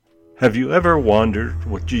Have you ever wondered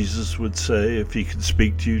what Jesus would say if he could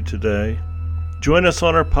speak to you today? Join us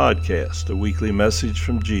on our podcast, A Weekly Message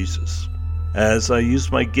from Jesus, as I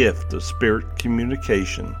use my gift of spirit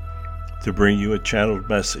communication to bring you a channeled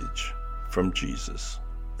message from Jesus.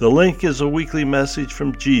 The link is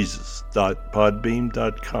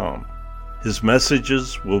aweeklymessagefromjesus.podbean.com. His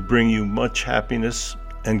messages will bring you much happiness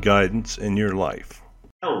and guidance in your life.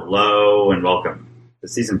 Hello and welcome to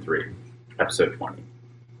Season 3, Episode 20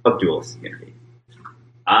 of Dualistic Unity.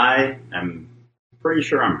 I am pretty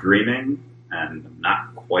sure I'm dreaming, and I'm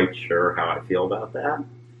not quite sure how I feel about that,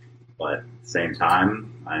 but at the same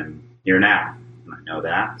time, I'm here now, and I know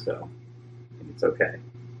that, so I think it's okay.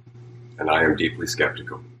 And I am deeply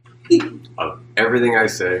skeptical of everything I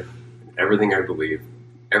say, and everything I believe,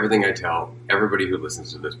 everything I tell everybody who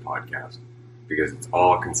listens to this podcast, because it's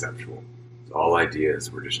all conceptual. It's all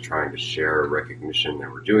ideas. We're just trying to share recognition,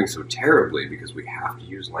 and we're doing so terribly because we have to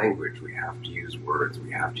use language, we have to use words,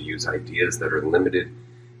 we have to use ideas that are limited.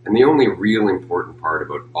 And the only real important part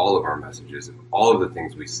about all of our messages, of all of the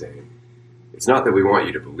things we say, it's not that we want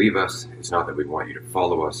you to believe us, it's not that we want you to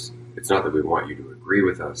follow us, it's not that we want you to agree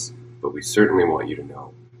with us, but we certainly want you to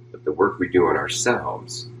know that the work we do on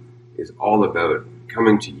ourselves is all about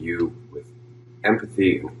coming to you with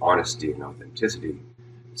empathy and honesty and authenticity,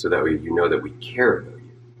 so that way you know that we care about you,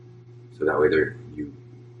 so that way you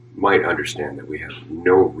might understand that we have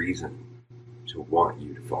no reason to want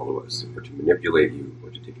you to follow us or to manipulate you or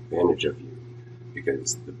to take advantage of you,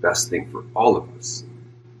 because the best thing for all of us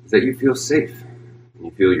is that you feel safe and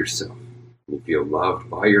you feel yourself and you feel loved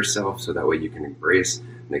by yourself, so that way you can embrace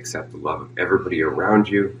and accept the love of everybody around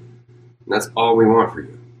you. And that's all we want for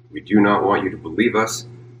you. We do not want you to believe us,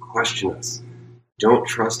 question us. Don't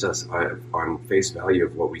trust us on face value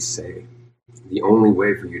of what we say. The only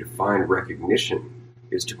way for you to find recognition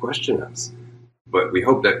is to question us. But we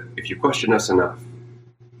hope that if you question us enough,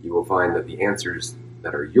 you will find that the answers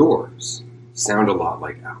that are yours sound a lot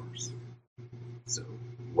like ours. So,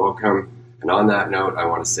 welcome. And on that note, I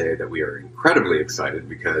want to say that we are incredibly excited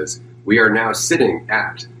because we are now sitting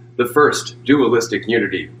at the first Dualistic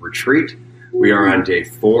Unity retreat. We are on day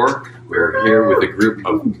 4. We're here with a group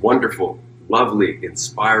of wonderful, lovely,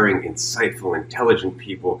 inspiring, insightful, intelligent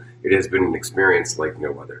people. It has been an experience like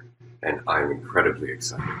no other, and I'm incredibly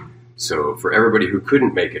excited. So for everybody who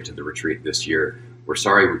couldn't make it to the retreat this year, we're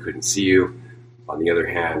sorry we couldn't see you. On the other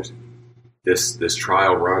hand, this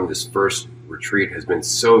trial run, this first retreat has been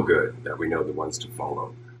so good that we know the ones to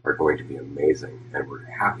follow are going to be amazing, and we're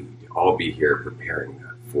happy to all be here preparing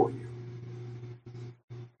that for you.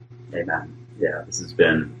 Amen. Yeah, this has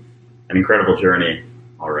been an incredible journey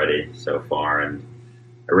already so far, and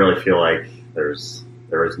I really feel like there is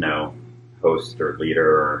no host or leader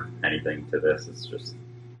or anything to this. It's just a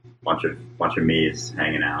bunch of me's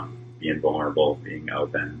hanging out, being vulnerable, being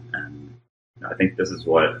open, and I think this is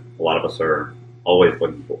what a lot of us are always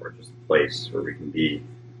looking for, just a place where we can be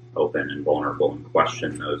open and vulnerable and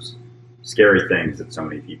question those scary things that so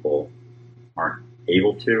many people aren't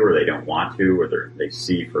able to, or they don't want to, or they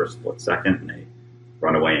see for a split second and they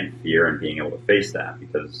run away in fear, and being able to face that,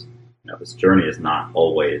 because this journey is not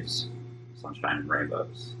always sunshine and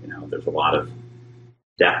rainbows. There's a lot of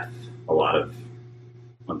depth, a lot of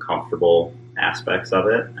uncomfortable aspects of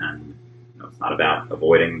it, and it's not about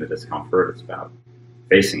avoiding the discomfort. It's about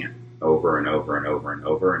facing it over and over and over and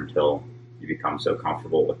over until you become so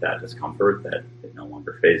comfortable with that discomfort that it no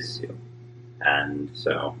longer phases you. And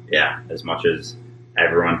so, yeah, as much as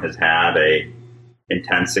everyone has had a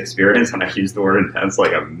intense experience, and I used the word intense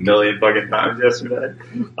like a million fucking times yesterday,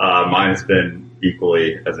 mine has been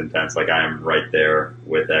equally as intense. Like, I am right there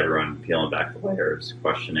with everyone, peeling back the layers,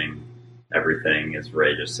 questioning everything. As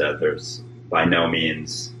Ray just said, there's by no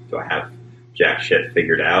means do I have jack shit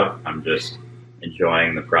figured out. I'm just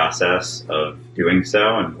enjoying the process of doing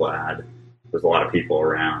so, and glad there's a lot of people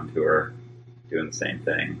around who are doing the same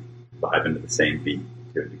thing, vibing to the same beat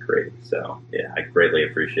to a degree. So yeah, I greatly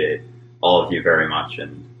appreciate all of you very much,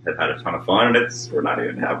 and have had a ton of fun. And we're not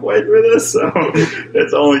even halfway through this, so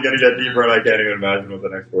it's only going to get deeper, and I can't even imagine what the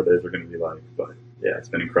next 4 days are going to be like. But yeah, it's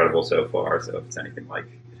been incredible so far. So if it's anything like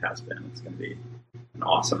it has been, it's going to be an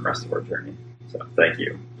awesome rest of our journey. So thank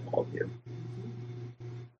you to all of you.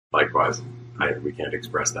 Likewise, we can't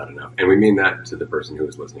express that enough. And we mean that to the person who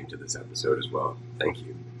is listening to this episode as well. Thank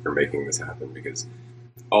you for making this happen, because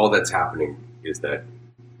all that's happening is that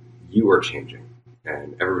you are changing.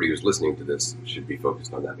 And everybody who's listening to this should be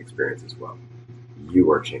focused on that experience as well.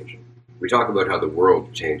 You are changing. We talk about how the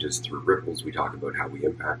world changes through ripples. We talk about how we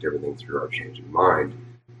impact everything through our changing mind.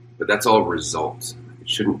 But that's all results. It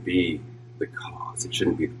shouldn't be the cause. It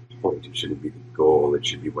shouldn't be the point. It shouldn't be the goal. It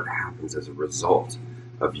should be what happens as a result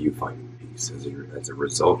of you finding peace, as a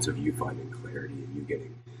result of you finding clarity and you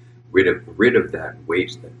getting rid of that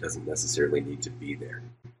weight that doesn't necessarily need to be there.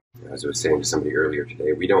 As I was saying to somebody earlier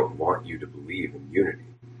today, we don't want you to believe in unity.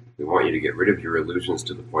 We want you to get rid of your illusions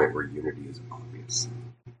to the point where unity is obvious.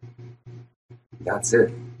 That's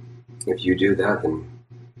it. If you do that, then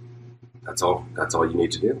that's all you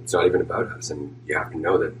need to do. It's not even about us, and you have to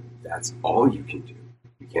know that that's all you can do.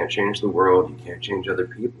 You can't change the world, you can't change other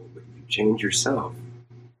people, but if you change yourself,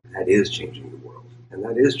 that is changing the world, and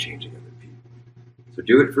that is changing other people. So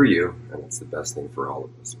do it for you, and it's the best thing for all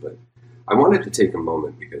of us. But I wanted to take a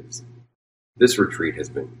moment because this retreat has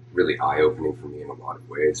been really eye-opening for me in a lot of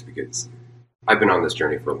ways, because I've been on this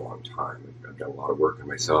journey for a long time. I've done a lot of work on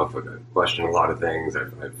myself. I've questioned a lot of things.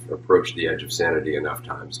 I've approached the edge of sanity enough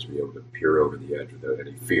times to be able to peer over the edge without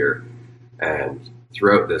any fear. And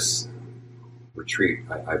throughout this retreat,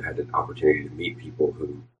 I've had an opportunity to meet people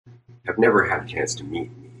who have never had a chance to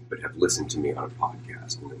meet me, but have listened to me on a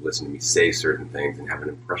podcast and have listened to me say certain things and have an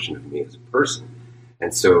impression of me as a person.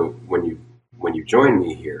 And so when you join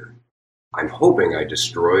me here, I'm hoping I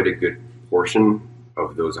destroyed a good portion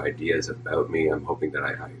of those ideas about me. I'm hoping that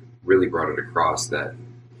I really brought it across that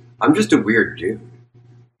I'm just a weird dude.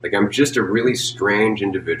 Like, I'm just a really strange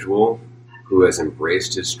individual who has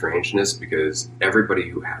embraced his strangeness, because everybody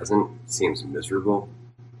who hasn't seems miserable.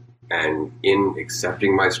 And in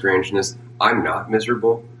accepting my strangeness, I'm not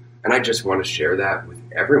miserable. And I just want to share that with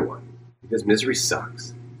everyone, because misery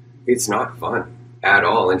sucks. It's not fun at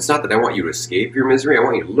all. And it's not that I want you to escape your misery. I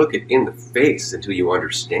want you to look it in the face until you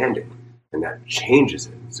understand it. And that changes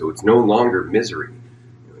it. So it's no longer misery.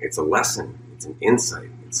 It's a lesson. It's an insight.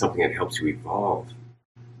 It's something that helps you evolve.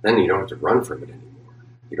 Then you don't have to run from it anymore.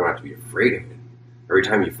 You don't have to be afraid of it. Every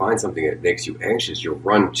time you find something that makes you anxious, you'll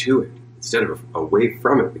run to it instead of away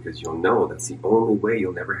from it, because you'll know that's the only way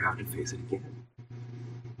you'll never have to face it again.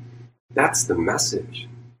 That's the message.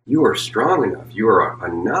 You are strong enough. You are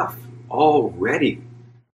enough already.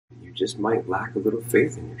 You just might lack a little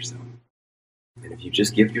faith in yourself. And if you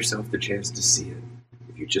just give yourself the chance to see it,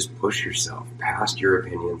 if you just push yourself past your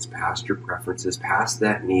opinions, past your preferences, past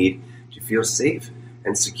that need to feel safe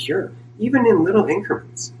and secure, even in little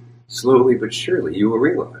increments, slowly but surely you will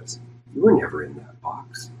realize you were never in that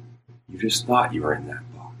box. You just thought you were in that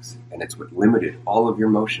box. And it's what limited all of your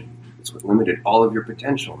motion. It's what limited all of your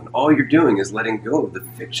potential. And all you're doing is letting go of the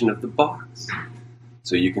fiction of the box.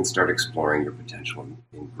 So you can start exploring your potential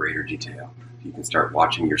in greater detail. You can start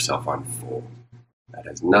watching yourself unfold. That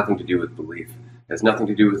has nothing to do with belief. It has nothing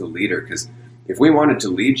to do with a leader. Because if we wanted to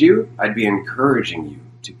lead you, I'd be encouraging you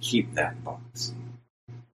to keep that box.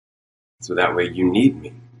 So that way you need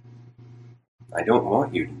me. I don't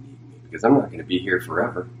want you to need me, because I'm not going to be here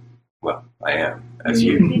forever. Well, I am, as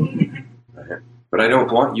you. But I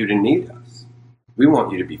don't want you to need us. We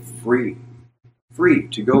want you to be free. Free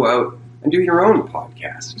to go out and do your own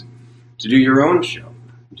podcast, to do your own show,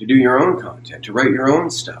 to do your own content, to write your own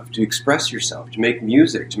stuff, to express yourself, to make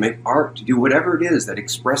music, to make art, to do whatever it is that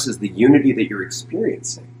expresses the unity that you're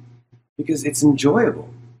experiencing. Because it's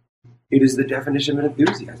enjoyable. It is the definition of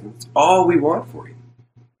enthusiasm. It's all we want for you.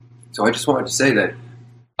 So I just wanted to say that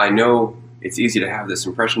I know it's easy to have this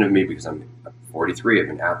impression of me because I'm 43. I've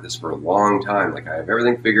been at this for a long time. Like, I have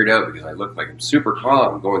everything figured out because I look like I'm super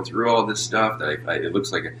calm going through all this stuff that it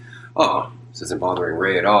looks like, this isn't bothering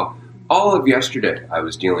Ray at all. All of yesterday, I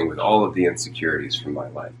was dealing with all of the insecurities from my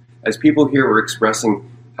life. As people here were expressing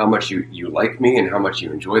how much you like me and how much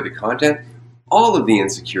you enjoy the content, all of the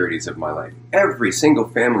insecurities of my life, every single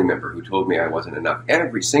family member who told me I wasn't enough,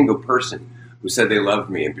 every single person who said they loved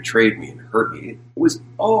me and betrayed me and hurt me, it was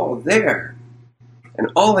all there. And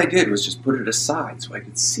all I did was just put it aside so I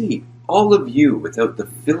could see all of you without the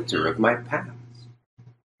filter of my past.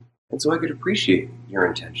 And so I could appreciate your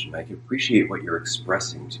intention. I could appreciate what you're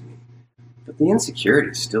expressing to me. But the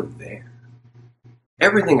insecurity is still there.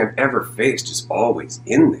 Everything I've ever faced is always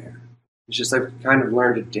in there. It's just I've kind of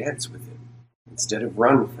learned to dance with it instead of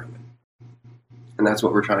run from it. And that's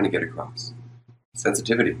what we're trying to get across.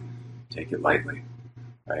 Sensitivity. Take it lightly.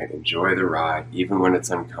 Right? Enjoy the ride, even when it's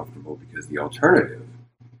uncomfortable, because the alternative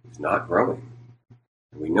is not growing.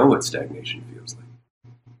 And we know what stagnation feels like.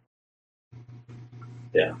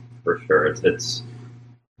 Yeah, for sure. It's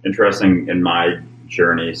interesting in my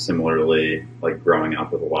journey, similarly, like growing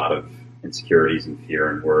up with a lot of insecurities and fear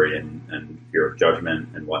and worry and fear of judgment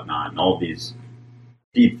and whatnot, and all these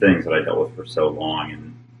deep things that I dealt with for so long.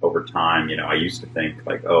 And over time, I used to think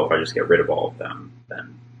like, oh, if I just get rid of all of them,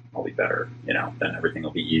 then I'll be better, then everything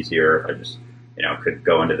will be easier. If I just, could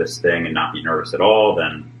go into this thing and not be nervous at all,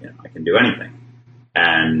 then, I can do anything.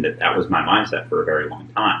 And that was my mindset for a very long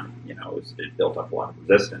time. It built up a lot of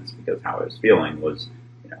resistance because how I was feeling was,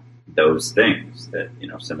 those things that,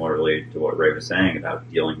 similarly to what Ray was saying about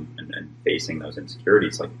dealing and facing those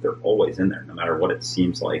insecurities, like they're always in there, no matter what it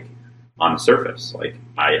seems like on the surface. Like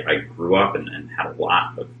I grew up and had a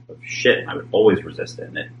lot of shit, and I would always resist it.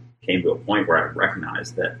 And it came to a point where I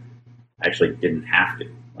recognized that I actually didn't have to.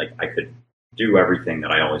 Like I could do everything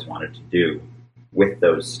that I always wanted to do with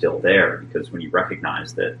those still there, because when you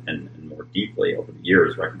recognize that, and more deeply over the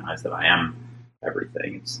years recognize that I am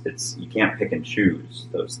everything, it's you can't pick and choose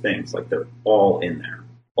those things. Like they're all in there,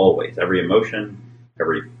 always. Every emotion,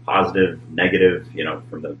 every positive, negative,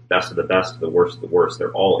 from the best of the best to the worst of the worst,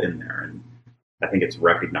 they're all in there. And I think it's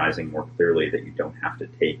recognizing more clearly that you don't have to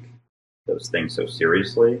take those things so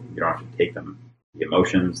seriously. You don't have to take them, the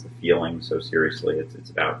emotions, the feelings, so seriously. It's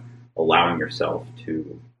about allowing yourself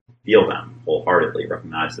to feel them wholeheartedly,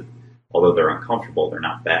 recognize that although they're uncomfortable, they're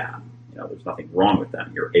not bad. There's nothing wrong with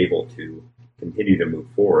them. You're able to continue to move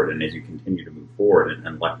forward. And as you continue to move forward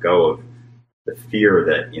and let go of the fear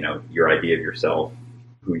that, your idea of yourself,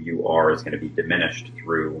 who you are, is going to be diminished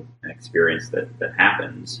through an experience that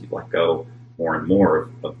happens, you let go more and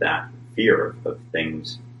more of that fear of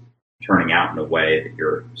things turning out in a way that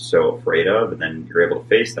you're so afraid of, and then you're able to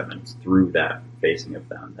face them. And it's through that facing of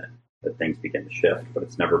them that things begin to shift. But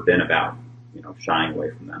it's never been about, shying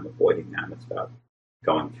away from them, avoiding them. It's about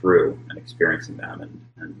going through and experiencing them.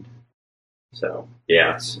 And so,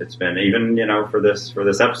 yeah, it's been, even, for this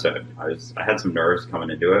episode, I had some nerves coming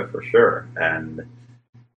into it for sure. And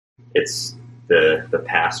it's the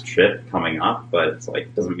past shit coming up, but it's like,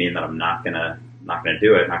 it doesn't mean that I'm not gonna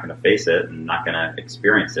do it, not gonna face it, and not gonna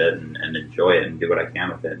experience it and enjoy it and do what I can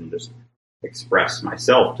with it and just express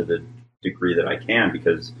myself to the degree that I can,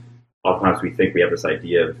 because oftentimes we think we have this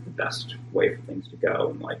idea of the best way for things to go,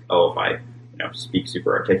 and like, oh, if I speak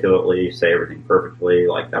super articulately, say everything perfectly,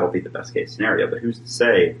 like that'll be the best case scenario. But who's to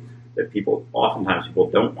say that oftentimes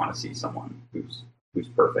people don't want to see someone who's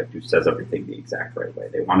perfect, who says everything the exact right way.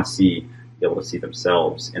 They want to be able to see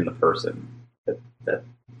themselves in the person that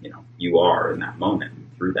you are in that moment.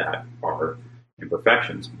 And through that are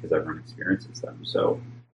imperfections, because everyone experiences them. So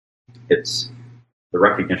it's the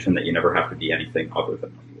recognition that you never have to be anything other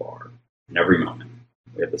than what you are in every moment.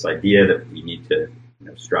 We have this idea that we need to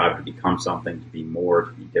strive to become something, to be more,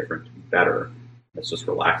 to be different, to be better. It's just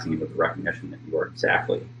relaxing into the recognition that you are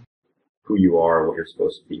exactly who you are, what you're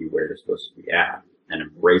supposed to be, where you're supposed to be at, and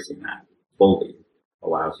embracing that fully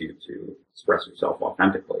allows you to express yourself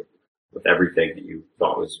authentically with everything that you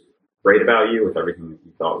thought was great about you, with everything that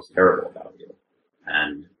you thought was terrible about you.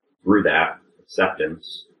 And through that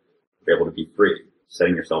acceptance, you're able to be free.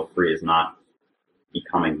 Setting yourself free is not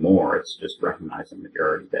becoming more, it's just recognizing that you're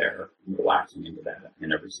already there, and relaxing into that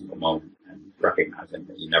in every single moment, and recognizing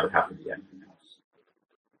that you never have to be anything else.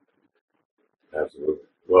 Absolutely.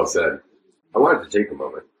 Well said. I wanted to take a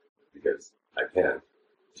moment, because I can,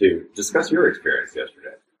 to discuss your experience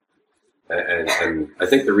yesterday. And I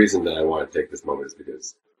think the reason that I want to take this moment is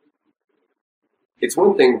because it's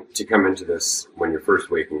one thing to come into this when you're first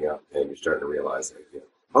waking up and you're starting to realize,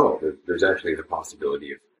 there's actually the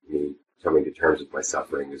possibility of me coming to terms with my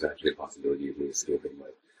suffering. There's actually a possibility of me escaping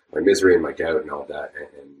my misery and my doubt and all that.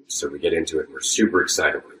 And so we get into it and we're super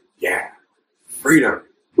excited. We're like, yeah, freedom.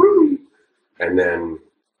 Woo! And then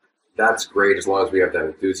that's great as long as we have that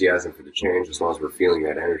enthusiasm for the change, as long as we're feeling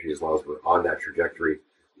that energy, as long as we're on that trajectory,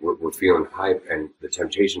 we're feeling hype, and the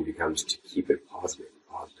temptation becomes to keep it positive,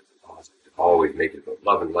 to always make it about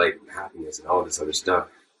love and light and happiness and all this other stuff.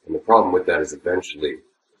 And the problem with that is eventually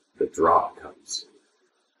the drop comes.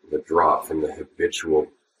 The drop from the habitual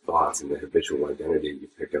thoughts and the habitual identity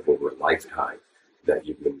you've picked up over a lifetime that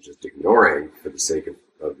you've been just ignoring for the sake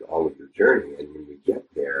of all of your journey. And when we get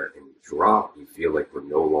there and we drop, we feel like we're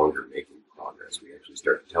no longer making progress. We actually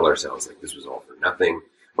start to tell ourselves, like, this was all for nothing.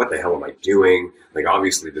 What the hell am I doing? Like,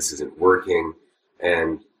 obviously this isn't working.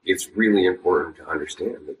 And it's really important to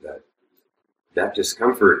understand that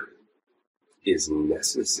discomfort is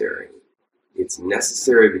necessary. It's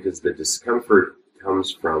necessary because the discomfort comes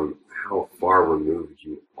from how far removed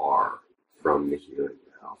you are from the here and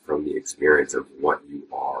now, from the experience of what you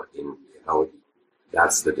are in reality.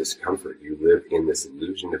 That's the discomfort. You live in this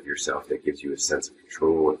illusion of yourself that gives you a sense of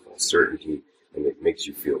control and false certainty, and it makes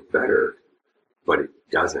you feel better, but it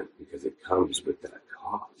doesn't, because it comes with that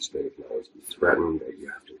cost, that it can always be threatened, that you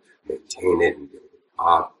have to maintain it and build it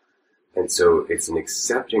up. And so it's an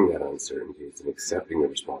accepting that uncertainty, it's an accepting the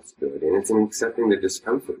responsibility, and it's an accepting the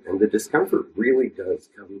discomfort. And the discomfort really does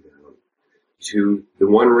come down to the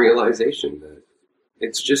one realization that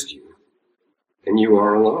it's just you, and you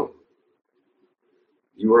are alone.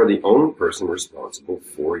 You are the only person responsible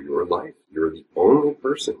for your life. You're the only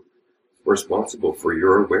person responsible for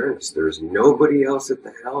your awareness. There's nobody else at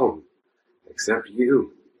the helm except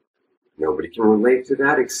you. Nobody can relate to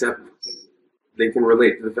that except they can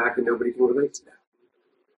relate to the fact that nobody can relate to that.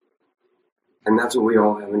 And that's what we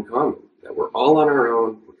all have in common, that we're all on our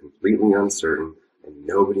own, we're completely uncertain, and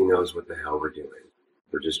nobody knows what the hell we're doing.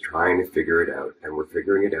 We're just trying to figure it out, and we're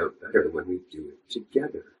figuring it out better when we do it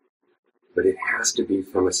together. But it has to be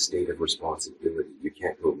from a state of responsibility. You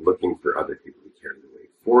can't go looking for other people to carry the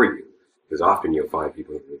weight for you, because often you'll find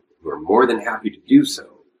people who are more than happy to do so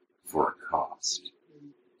for a cost.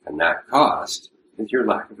 And that cost is your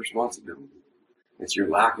lack of responsibility. It's your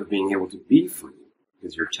lack of being able to be free,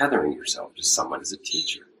 because you're tethering yourself to someone as a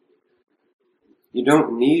teacher. You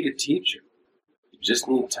don't need a teacher. You just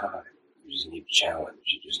need time. You just need challenge.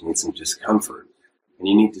 You just need some discomfort. And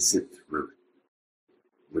you need to sit through it,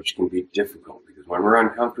 which can be difficult because when we're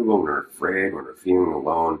uncomfortable, when we're afraid, when we're feeling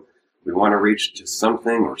alone, we want to reach to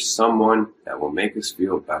something or someone that will make us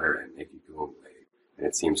feel better and make it go away. And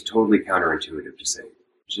it seems totally counterintuitive to say,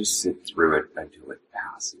 just sit through it until it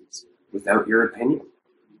passes without your opinion.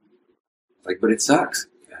 But it sucks.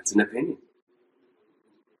 That's an opinion.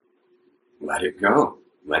 Let it go.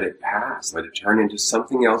 Let it pass. Let it turn into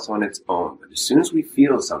something else on its own. But as soon as we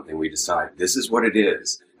feel something, we decide this is what it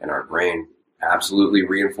is. And our brain absolutely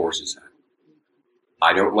reinforces that.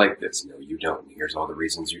 I don't like this. No, you don't. And here's all the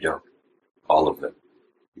reasons you don't. All of them.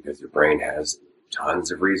 Because your brain has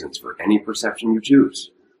tons of reasons for any perception you choose.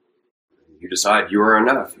 You decide you are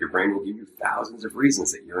enough. Your brain will give you thousands of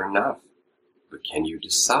reasons that you're enough. But can you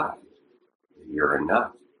decide that you're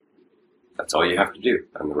enough? That's all you have to do.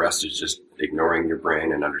 And the rest is just ignoring your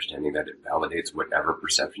brain and understanding that it validates whatever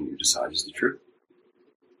perception you decide is the truth.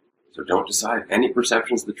 So don't decide any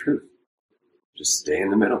perception is the truth. Just stay in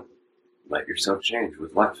the middle. Let yourself change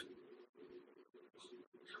with life.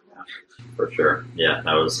 For sure. Yeah,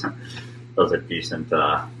 that was a decent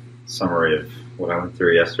summary of what I went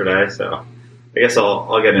through yesterday. So I guess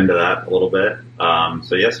I'll get into that a little bit.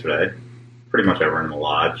 So yesterday, pretty much everyone in the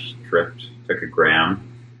lodge tripped, took a gram.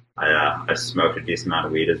 I smoked a decent amount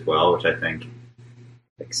of weed as well, which I think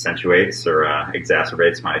accentuates or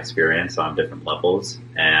exacerbates my experience on different levels.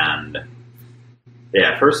 And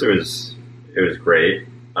yeah, at first it was great.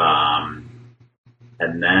 And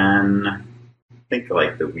then I think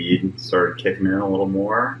the weed started kicking in a little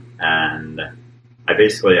more, and I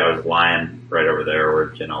was lying right over there where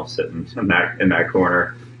Janelle's sitting in that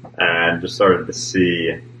corner, and just started to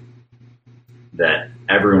see that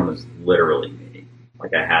everyone was literally me. I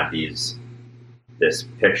had this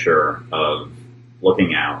picture of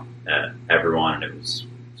looking out at everyone, and it was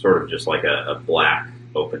sort of just like a black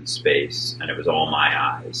open space, and it was all my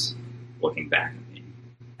eyes looking back at me.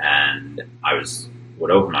 And I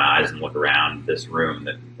would open my eyes and look around this room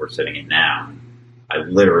that we're sitting in now, and I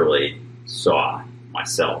literally saw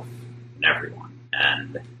myself and everyone,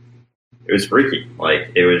 and it was freaky.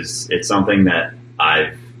 It's something that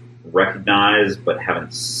I've recognized but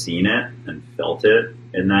haven't seen it and felt it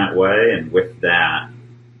in that way. And with that,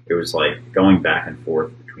 it was going back and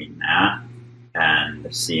forth between that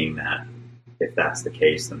and seeing that if that's the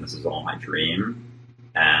case, then this is all my dream,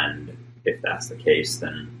 and if that's the case,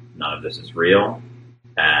 then none of this is real.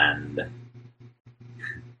 And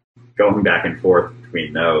going back and forth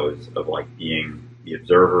between those of being the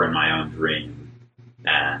observer in my own dream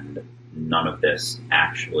and none of this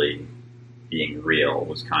actually being real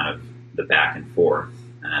was kind of the back and forth.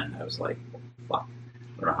 And I was like, fuck,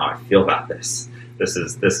 I don't know how I feel about this. This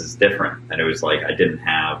is different. And it was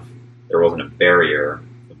there wasn't a barrier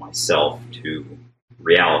of myself to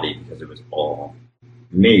reality because it was all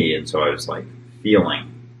me. And so I was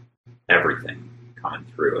feeling everything coming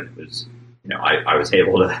through. And it was, I was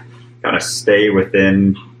able to kind of stay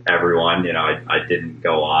within everyone. I didn't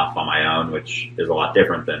go off on my own, which is a lot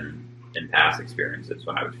different than in past experiences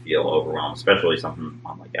when I would feel overwhelmed, especially something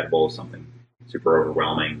on edibles, something super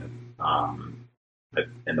overwhelming. I've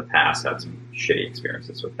in the past had some shitty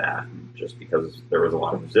experiences with that, just because there was a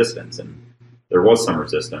lot of resistance, and there was some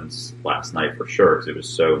resistance last night for sure because it was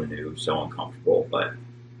so new, so uncomfortable. But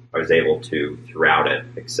I was able to, throughout it,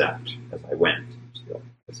 accept as I went. So,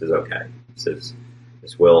 this is okay.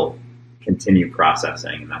 This will continue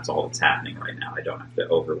processing, and that's all that's happening right now. I don't have to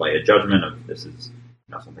overlay a judgment of this is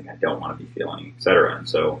something I don't want to be feeling, etc. And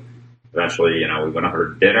so eventually, we went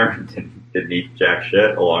over to dinner, didn't eat jack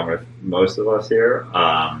shit, along with most of us here.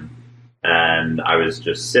 And I was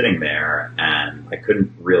just sitting there, and I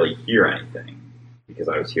couldn't really hear anything because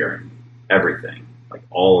I was hearing everything.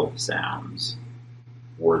 All of the sounds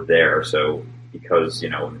were there. So because,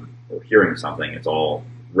 when we're hearing something, it's all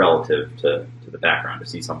relative to the background. To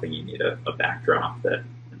see something, you need a backdrop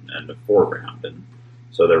and a foreground. And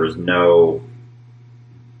so there was no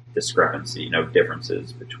discrepancy, no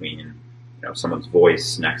differences between someone's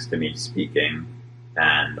voice next to me speaking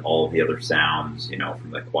and all of the other sounds,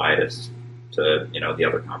 from the quietest to the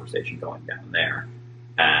other conversation going down there.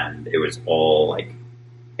 And it was all like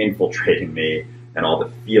infiltrating me, and all the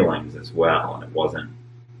feelings as well. And it wasn't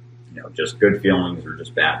just good feelings or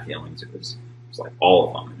just bad feelings. It was like all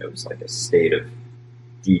of them. And it was like a state of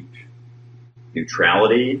deep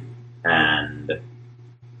neutrality. And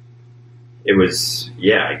it was,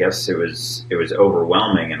 I guess it was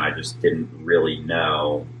overwhelming, and I just didn't really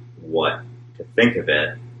know what to think of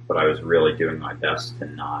it, but I was really doing my best to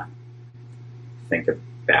not think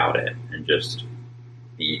about it and just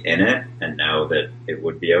be in it and know that it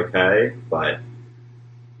would be okay. But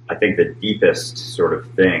I think the deepest sort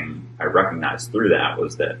of thing I recognized through that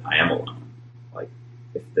was that I am alone. Like,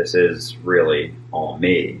 if this is really all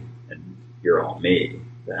me and you're all me,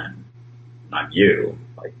 then I'm you.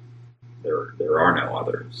 Like, there are no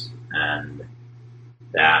others. And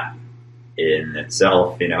that in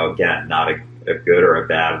itself, again, not a good or a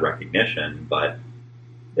bad recognition, but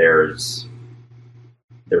there's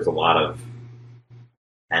a lot of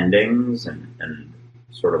endings and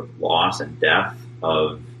sort of loss and death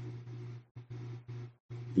of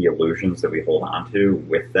the illusions that we hold on to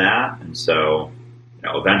with that. And so,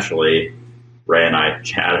 eventually Ray and I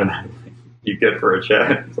chatted, and I'm like, "You good for a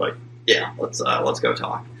chat?" He's like, "Yeah, let's go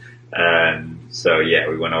talk." And so,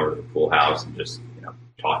 we went over to the pool house and just,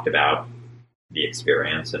 talked about the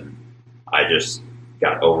experience. And I just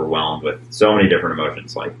got overwhelmed with so many different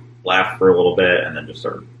emotions, like laughed for a little bit and then just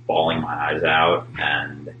started bawling my eyes out.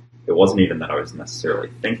 And it wasn't even that I was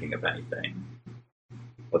necessarily thinking of anything,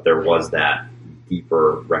 but there was that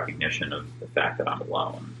deeper recognition of the fact that I'm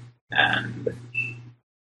alone. And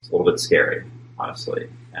it's a little bit scary, honestly.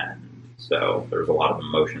 And so there's a lot of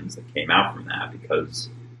emotions that came out from that, because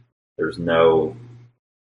there was no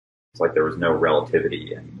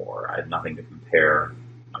relativity anymore. I had nothing to compare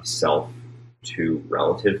myself to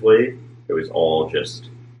relatively. It was all just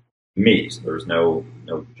me. So there was no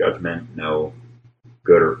judgment, no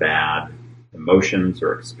good or bad emotions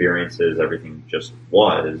or experiences. Everything just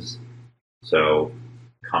was. So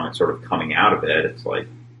coming out of it, it's like,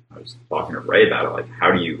 I was talking to Ray about it, like,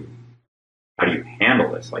 how do you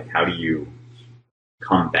handle this? Like, how do you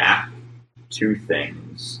come back to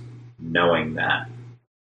things knowing that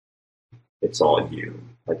it's all you?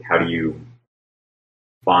 Like, how do you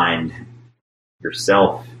find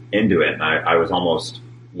yourself into it? And I was almost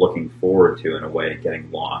looking forward to, in a way, getting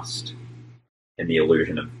lost in the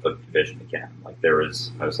illusion of division again. Like,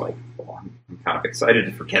 I was like, well, I'm kind of excited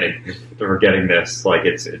to forgetting this. Like,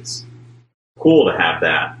 it's cool to have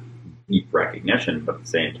that deep recognition, but at the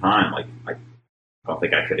same time, like, I don't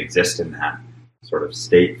think I could exist in that sort of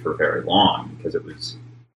state for very long, because it was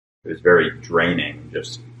very draining,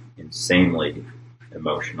 just insanely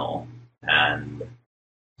emotional. And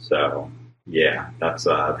so, that's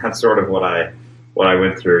sort of what I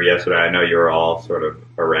went through yesterday. I know you were all sort of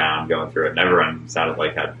around going through it, and everyone sounded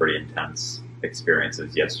like had pretty intense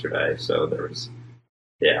experiences yesterday. So there was,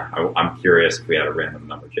 I'm curious if we had a random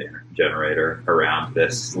number generator around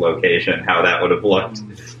this location, how that would have looked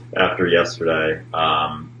after yesterday.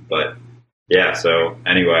 But so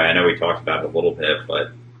anyway, I know we talked about it a little bit,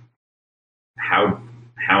 but how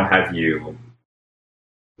have you,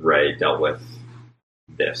 Ray, dealt with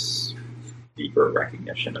this deeper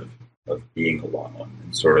recognition of being alone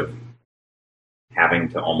and sort of having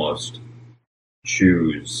to almost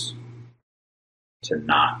choose to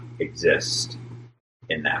not exist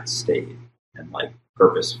in that state, and like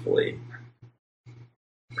purposefully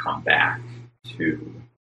come back to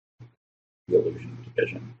the illusion of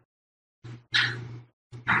division?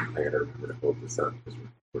 I gotta remember to hold this up because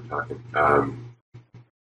we're talking.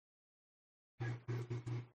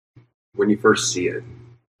 When you first see it,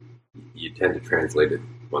 you tend to translate it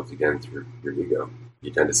once again through your ego.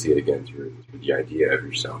 You tend to see it again through the idea of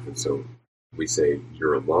yourself. And so we say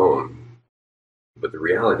you're alone, but the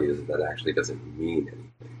reality is that actually doesn't mean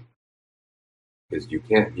anything. Because you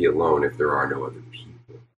can't be alone if there are no other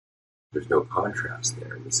people. There's no contrast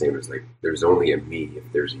there. The same as like there's only a me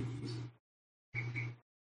if there's a you.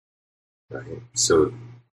 Right? So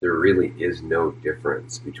there really is no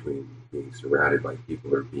difference between being surrounded by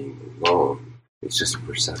people or being alone. It's just a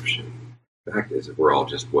perception. The fact is that we're all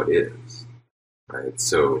just what is. Right?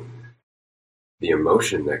 So the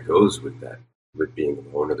emotion that goes with that, with being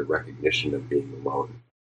alone, or the recognition of being alone.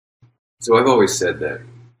 So I've always said that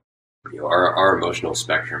our emotional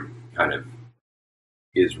spectrum kind of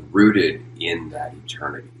is rooted in that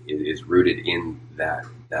eternity. It is rooted in that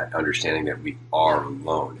understanding that we are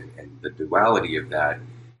alone. And the duality of that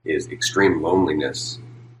is extreme loneliness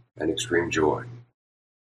and extreme joy.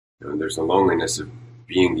 There's the loneliness of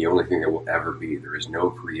being the only thing that will ever be. There is no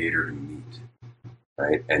creator to meet,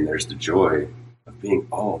 right? And there's the joy of being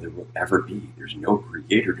all there will ever be. There's no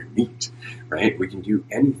creator to meet, right? We can do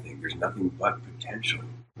anything. There's nothing but potential,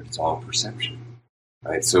 but it's all perception,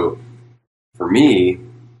 right? So for me,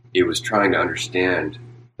 it was trying to understand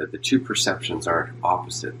that the two perceptions aren't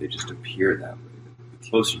opposite. They just appear that way. The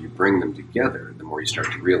closer you bring them together, the more you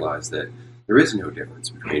start to realize that there is no difference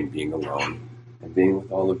between being alone and being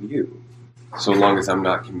with all of you, so long as I'm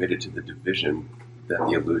not committed to the division that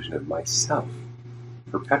the illusion of myself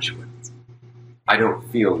perpetuates. I don't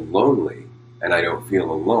feel lonely and I don't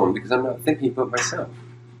feel alone because I'm not thinking about myself.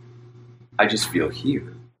 I just feel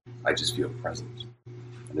here. I just feel present.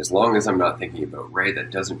 And as long as I'm not thinking about Ray, that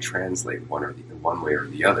doesn't translate one way or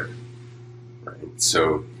the other. Right?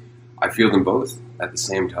 So I feel them both at the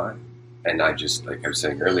same time. And I just, like I was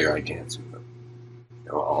saying earlier, I dance with them.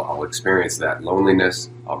 I'll experience that loneliness.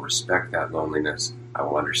 I'll respect that loneliness. I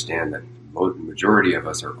will understand that the majority of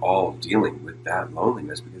us are all dealing with that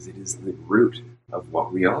loneliness because it is the root of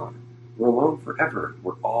what we are. We're alone forever.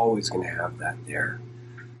 We're always going to have that there.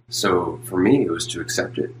 So for me, it was to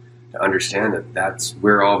accept it, to understand that that's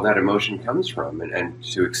where all of that emotion comes from, and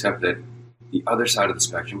to accept that the other side of the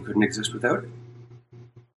spectrum couldn't exist without it.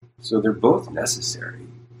 So they're both necessary.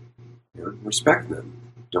 Respect them.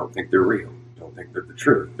 Don't think they're real. Don't think they're the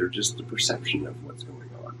truth. They're just the perception of what's going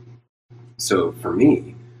on. So for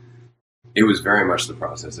me, it was very much the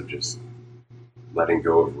process of just letting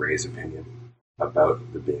go of Ray's opinion about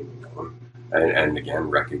the being alone. And again,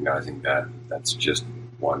 recognizing that that's just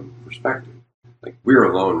one perspective. Like, we're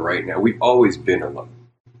alone right now. We've always been alone.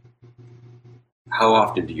 How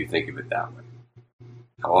often do you think of it that way?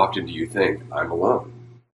 How often do you think, I'm alone?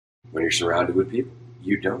 When you're surrounded with people,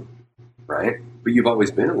 you don't, right? But you've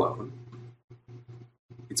always been alone.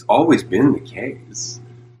 It's always been the case,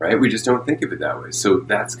 right? We just don't think of it that way. So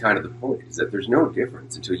that's kind of the point, is that there's no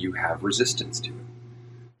difference until you have resistance to it.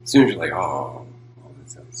 As soon as you're like, oh that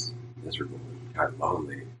sounds miserable, kind of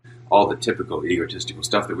lonely, all the typical egotistical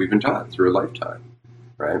stuff that we've been taught through a lifetime,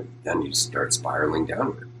 right? Then you start spiraling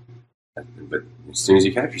downward. But as soon as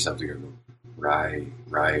you catch yourself, you go,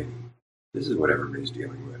 right, this is what everybody's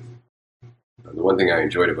dealing with. The one thing I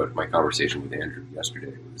enjoyed about my conversation with Andrew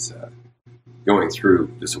yesterday was going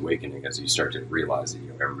through this awakening as you start to realize that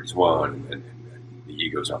everybody's one and the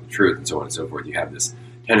ego's not the truth and so on and so forth. You have this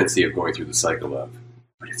tendency of going through the cycle of,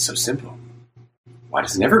 but it's so simple. Why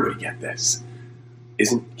doesn't everybody get this?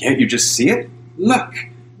 Can't you just see it? Look,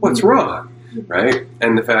 what's wrong, right?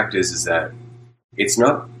 And the fact is that it's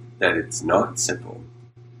not that it's not simple.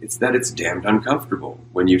 It's that it's damned uncomfortable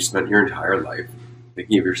when you've spent your entire life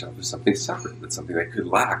thinking of yourself as something separate, that's something that could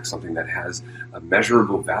lack, something that has a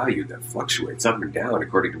measurable value that fluctuates up and down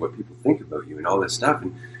according to what people think about you and all this stuff.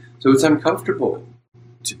 And so it's uncomfortable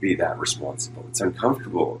to be that responsible. It's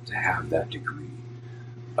uncomfortable to have that degree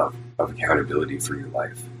of accountability for your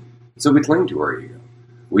life. So we cling to our ego.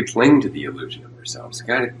 We cling to the illusion of ourselves to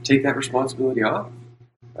kind of take that responsibility off,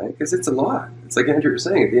 right? Because it's a lot. It's like Andrew was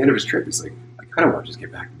saying at the end of his trip, he's like, I kind of want to just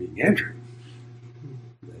get back to being Andrew.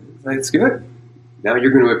 It's good. Now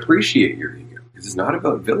you're going to appreciate your ego, because it's not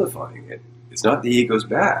about vilifying it. It's not the ego's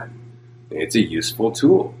bad. It's a useful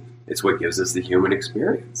tool. It's what gives us the human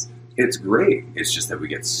experience. It's great. It's just that we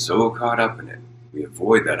get so caught up in it. We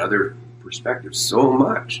avoid that other perspective so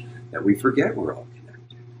much that we forget we're all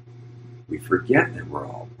connected. We forget that we're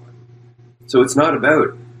all one. So it's not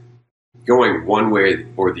about going one way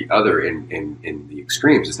or the other in the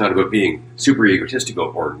extremes. It's not about being super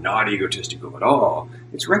egotistical or not egotistical at all.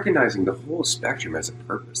 It's recognizing the whole spectrum has a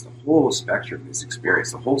purpose. The whole spectrum is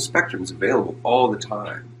experience. The whole spectrum is available all the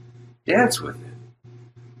time. Dance with it.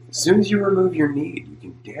 As soon as you remove your need, you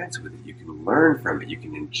can dance with it. You can learn from it. You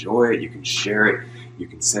can enjoy it. You can share it. You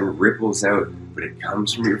can send ripples out, but it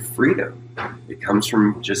comes from your freedom. It comes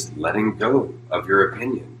from just letting go of your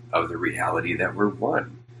opinion of the reality that we're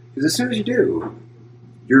one. Because as soon as you do,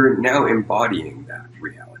 you're now embodying that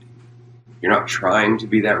reality. You're not trying to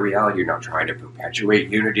be that reality. You're not trying to perpetuate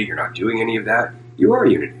unity. You're not doing any of that. You are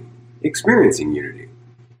unity, experiencing unity.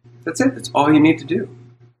 That's it. That's all you need to do.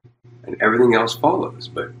 And everything else follows.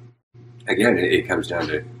 But again, it comes down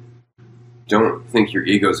to, don't think your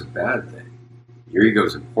ego is a bad thing. Your ego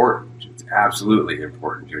is important. It's absolutely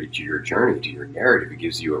important to your journey, to your narrative. It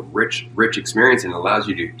gives you a rich experience and allows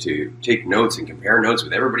you to take notes and compare notes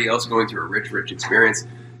with everybody else going through a rich experience.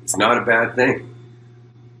 It's not a bad thing.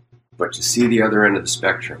 but to see the other end of the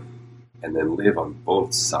spectrum and then live on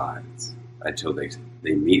both sides until they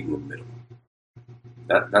meet in the middle.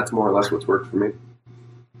 That's more or less what's worked for me.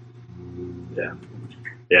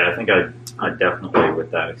 Yeah, I think I definitely, with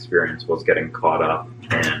that experience, was getting caught up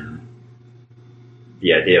in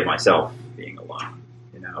the idea of myself being alone,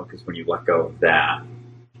 because when you let go of that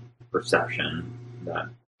perception, that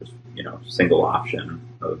just, single option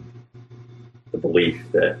of the belief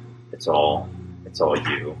that it's all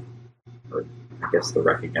you, or I guess the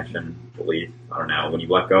recognition, belief, I don't know, when you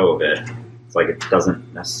let go of it, it's like it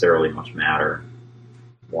doesn't necessarily much matter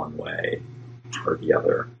one way or the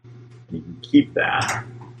other. And you can keep that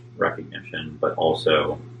recognition, but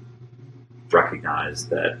also recognize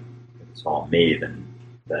that if it's all me, then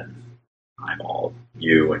I'm all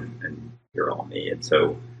you and you're all me. And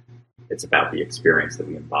so it's about the experience that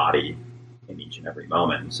we embody in each and every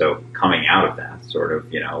moment. And so coming out of that sort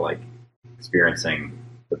of, like experiencing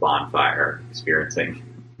the bonfire, experiencing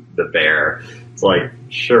the bear, it's like,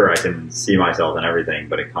 sure, I can see myself in everything,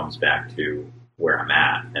 but it comes back to where I'm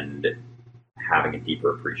at and having a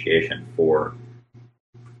deeper appreciation for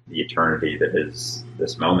the eternity that is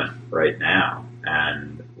this moment right now,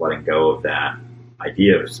 and letting go of that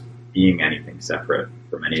idea of being anything separate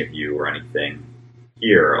from any of you or anything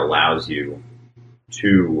here allows you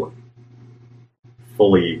to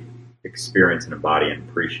fully experience and embody and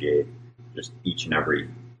appreciate just each and every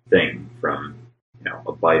thing, from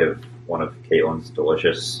a bite of one of Caitlin's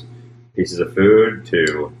delicious pieces of food,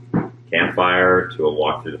 to campfire, to a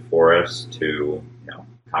walk through the forest, to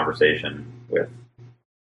conversation with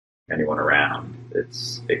anyone around.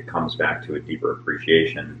 It comes back to a deeper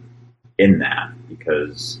appreciation in that,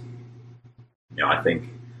 because I think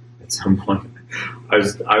at some point I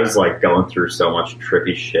was like going through so much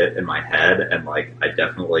trippy shit in my head, and like I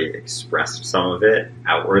definitely expressed some of it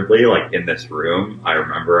outwardly, like in this room. I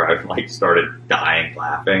remember I like started dying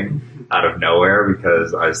laughing out of nowhere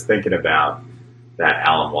because I was thinking about that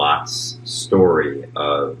Alan Watts story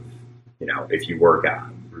of, if you were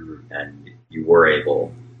God and you were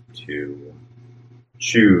able to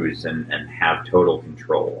choose and have total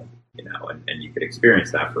control, and you could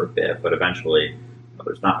experience that for a bit, but eventually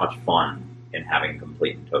there's not much fun in having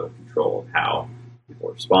complete and total control of how people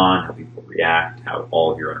respond, how people react, how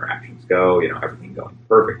all of your interactions go, everything going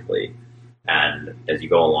perfectly. And as you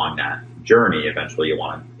go along that journey, eventually you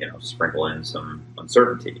want to, sprinkle in some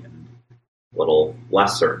uncertainty and a little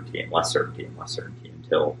less certainty and less certainty and less certainty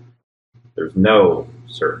until there's no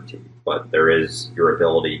certainty, but there is your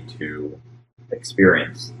ability to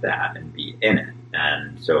experience that and be in it.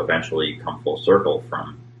 And so eventually you come full circle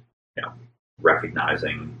from,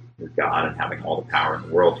 recognizing your God and having all the power in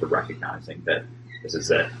the world to recognizing that this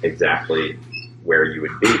is exactly where you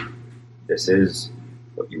would be. This is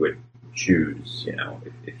what you would choose,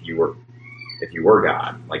 if you were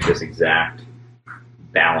God, like this exact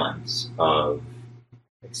balance of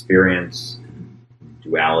experience and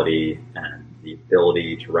duality and the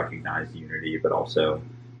ability to recognize unity, but also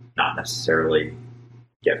not necessarily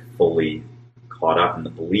get fully caught up in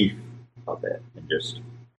the belief of it and just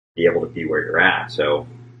be able to be where you're at. So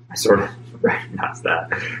I sort of recognized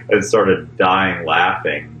that and started dying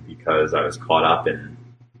laughing because I was caught up in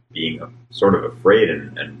being sort of afraid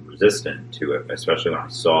and resistant to it, especially when I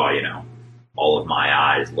saw, all of my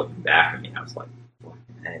eyes looking back at me. I was like,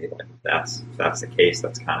 hey, like if that's the case,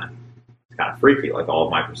 that's kind of freaky. Like all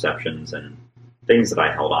of my perceptions and things that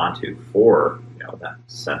I held on to for,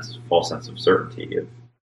 that false sense of certainty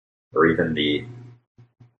or even the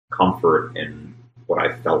comfort in what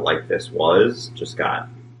I felt like this was, just got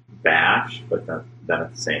bashed. But then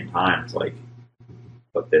at the same time, it's like,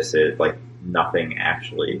 but this is like nothing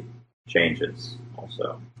actually changes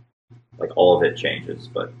also. Like all of it changes,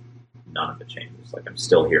 but none of it changes. Like I'm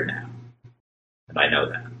still here now, and I know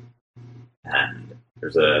that. And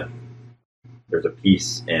there's a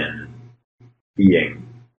piece in being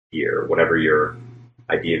here, whatever your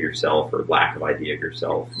idea of yourself or lack of idea of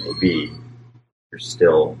yourself may be, you're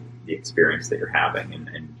still the experience that you're having,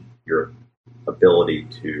 and your ability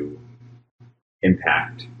to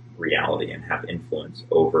impact reality and have influence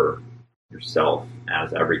over yourself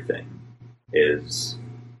as everything is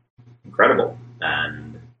incredible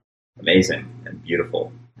and amazing and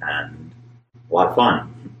beautiful and a lot of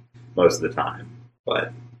fun most of the time.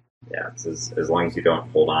 But yeah, it's as long as you don't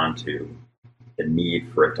hold on to the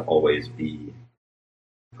need for it to always be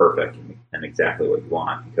perfect and exactly what you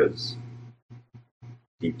want, because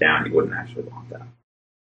deep down you wouldn't actually want that.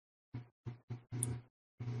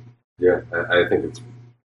 Yeah, I think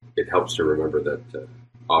it helps to remember that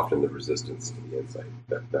often the resistance to the insight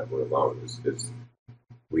that we're alone is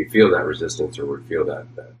we feel that resistance, or we feel that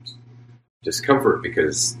discomfort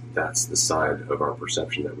because that's the side of our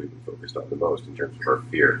perception that we've been focused on the most in terms of our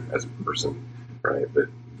fear as a person, right? But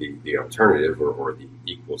the alternative or the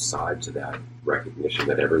equal side to that recognition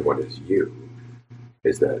that everyone is you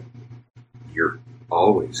is that you're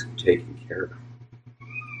always taken care of.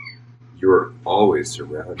 You're always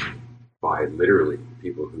surrounded by literally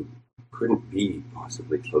people who couldn't be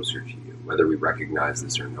possibly closer to you, whether we recognize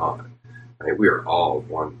this or not. Right? We are all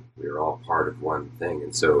one. We are all part of one thing.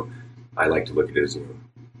 And so I like to look at it as,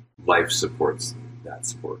 life supports that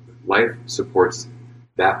support. Life supports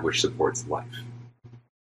that which supports life.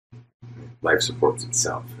 Life supports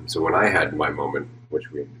itself. And so when I had my moment, which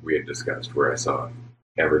we had discussed, where I saw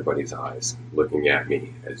everybody's eyes looking at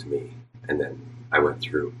me as me, and then I went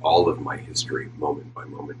through all of my history, moment by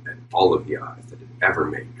moment, and all of the eyes that had ever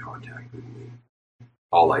made contact with me.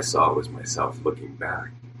 All I saw was myself looking back,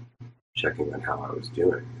 checking on how I was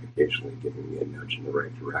doing, occasionally giving me a nudge in the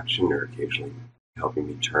right direction, or occasionally helping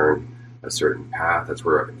me turn a certain path. That's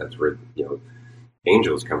where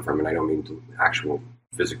angels come from, and I don't mean actual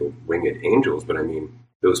physical winged angels, but I mean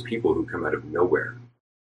those people who come out of nowhere,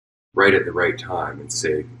 right at the right time, and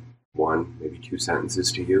say one, maybe two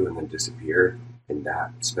sentences to you, and then disappear, and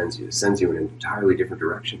that sends you in an entirely different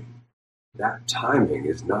direction. That timing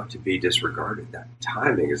is not to be disregarded. That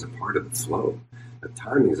timing is a part of the flow. That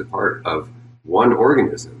timing is a part of one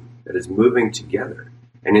organism that is moving together.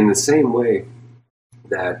 And in the same way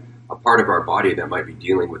that a part of our body that might be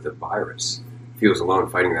dealing with a virus feels alone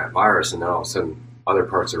fighting that virus, and then all of a sudden other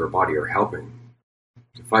parts of our body are helping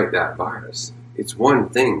to fight that virus. It's one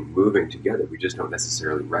thing moving together. We just don't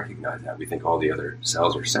necessarily recognize that. We think all the other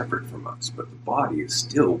cells are separate from us, but the body is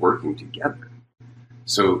still working together.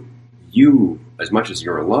 So you, as much as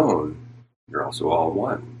you're alone, you're also all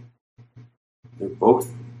one. They're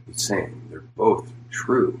both the same. They're both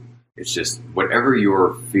true. It's just whatever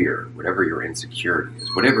your fear, whatever your insecurity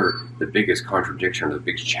is, whatever the biggest contradiction or the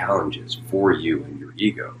biggest challenge is for you and your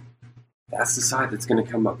ego, that's the side that's going to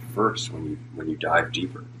come up first when you dive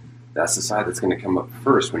deeper. That's the side that's going to come up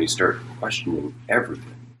first when you start questioning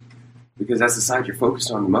everything, because that's the side you're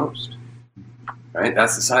focused on the most, right?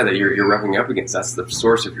 That's the side that you're rubbing up against. That's the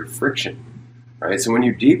source of your friction, right? So when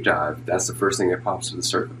you deep dive, that's the first thing that pops to the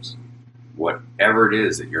surface, whatever it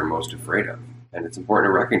is that you're most afraid of. And it's important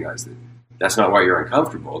to recognize that that's not why you're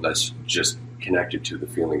uncomfortable. That's just connected to the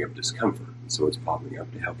feeling of discomfort. So it's popping up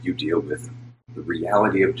to help you deal with the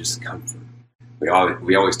reality of discomfort. We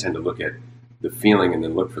always tend to look at the feeling and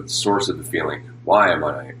then look for the source of the feeling. Why am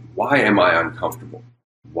I uncomfortable?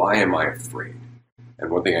 Why am I afraid? And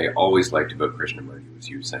one thing I always liked about Krishnamurti was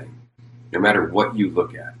you saying, no matter what you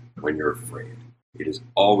look at when you're afraid, it is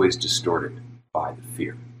always distorted by the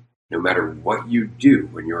fear. No matter what you do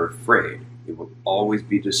when you're afraid, it will always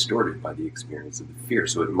be distorted by the experience of the fear.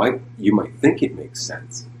 So you might think it makes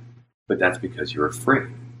sense, but that's because you're afraid.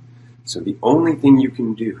 So the only thing you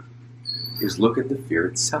can do is look at the fear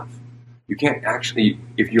itself. You can't actually,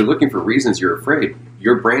 if you're looking for reasons you're afraid,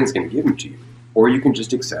 your brain's going to give them to you. Or you can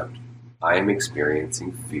just accept, I am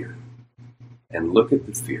experiencing fear. And look at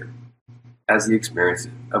the fear as the experience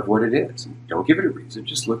of what it is. Don't give it a reason,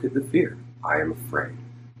 just look at the fear. I am afraid.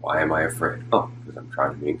 Why am I afraid? Oh, because I'm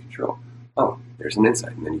trying to be in control. Oh, there's an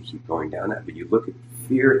insight. And then you keep going down that. But you look at the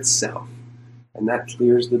fear itself, and that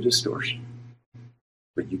clears the distortion.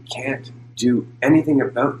 But you can't do anything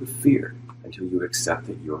about the fear until you accept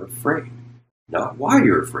that you're afraid. Not why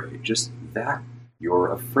you're afraid, just that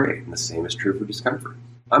you're afraid. And the same is true for discomfort.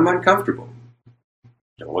 I'm uncomfortable.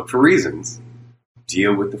 Don't look for reasons.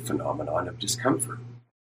 Deal with the phenomenon of discomfort,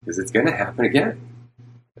 because it's going to happen again.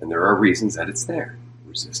 And there are reasons that it's there.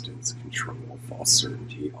 Resistance, control, false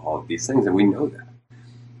certainty, all of these things, and we know that.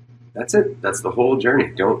 That's it. That's the whole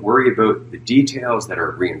journey. Don't worry about the details that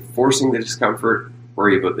are reinforcing the discomfort.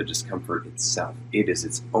 Worry about the discomfort itself. It is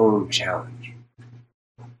its own challenge.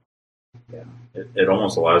 Yeah, it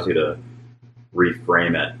almost allows you to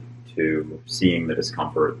reframe it to seeing the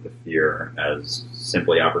discomfort, the fear as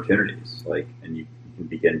simply opportunities, and you can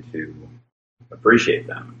begin to appreciate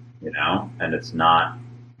them, and it's not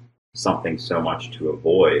something so much to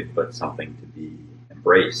avoid, but something to be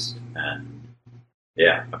embraced and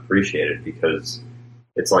appreciated, because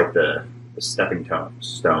it's like the stepping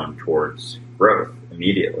stone towards growth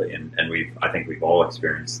immediately. And I think we've all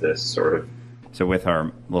experienced this sort of. So with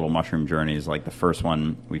our little mushroom journeys, like the first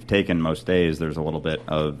one we've taken, most days there's a little bit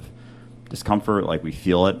of discomfort, like we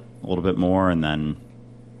feel it a little bit more, and then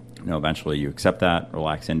eventually you accept that,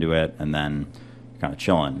 relax into it, and then kind of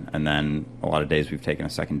chilling. And then a lot of days we've taken a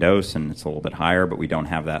second dose and it's a little bit higher, but we don't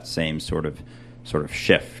have that same sort of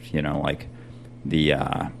shift, like the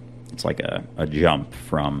it's like a jump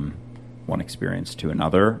from one experience to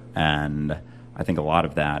another. And I think a lot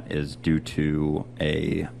of that is due to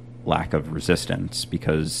a lack of resistance,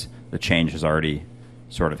 because the change has already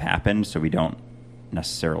sort of happened, so we don't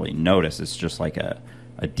necessarily notice. It's just like a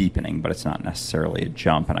deepening, but it's not necessarily a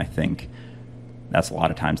jump. And I think that's a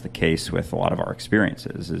lot of times the case with a lot of our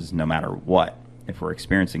experiences, is no matter what, if we're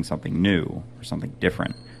experiencing something new or something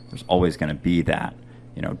different, there's always going to be that,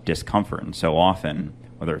 discomfort. And so often,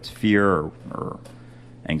 whether it's fear or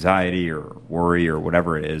anxiety or worry or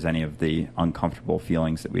whatever it is, any of the uncomfortable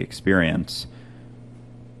feelings that we experience,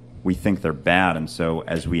 we think they're bad. And so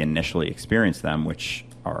as we initially experience them, which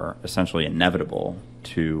are essentially inevitable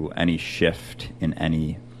to any shift in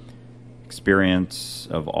any experience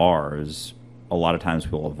of ours, a lot of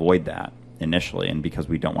times we'll avoid that initially. And because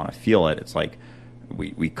we don't want to feel it, it's like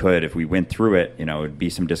we could, if we went through it, it'd be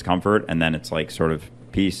some discomfort, and then it's like sort of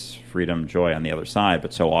peace, freedom, joy on the other side.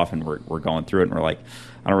 But so often we're going through it and we're like,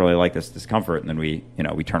 I don't really like this discomfort. And then we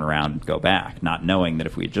turn around and go back, not knowing that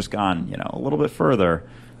if we had just gone, a little bit further,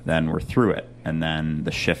 then we're through it. And then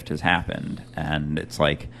the shift has happened. And it's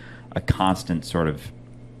like a constant sort of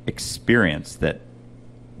experience that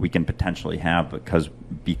we can potentially have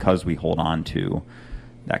because we hold on to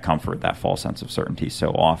that comfort, that false sense of certainty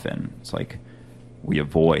so often. It's like we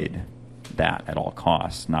avoid that at all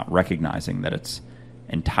costs, not recognizing that it's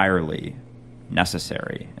entirely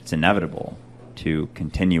necessary. It's inevitable to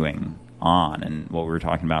continuing on. And what we were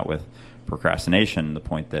talking about with procrastination, the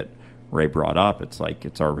point that Ray brought up, it's like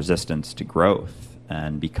it's our resistance to growth.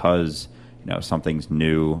 And because something's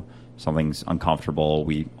new, something's uncomfortable,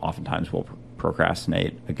 we oftentimes will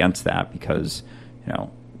procrastinate against that, because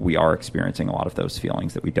we are experiencing a lot of those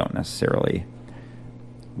feelings that we don't necessarily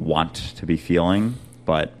want to be feeling.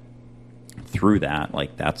 But through that,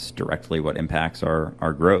 like, that's directly what impacts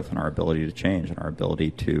our growth and our ability to change and our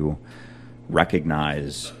ability to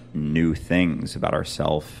recognize new things about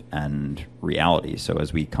ourselves and reality. So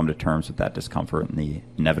as we come to terms with that discomfort and the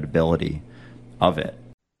inevitability of it.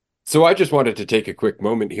 So I just wanted to take a quick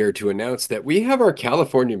moment here to announce that we have our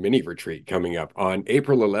California mini retreat coming up on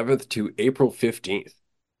April 11th to April 15th.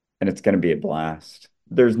 And it's going to be a blast.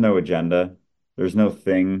 There's no agenda. There's no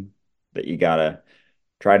thing that you got to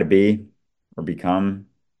try to be or become.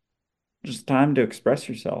 Just time to express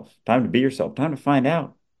yourself, time to be yourself, time to find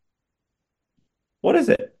out. What is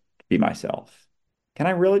it to be myself? Can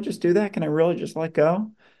I really just do that? Can I really just let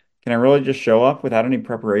go? Can I really just show up without any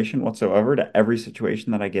preparation whatsoever to every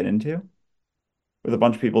situation that I get into? With a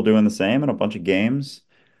bunch of people doing the same and a bunch of games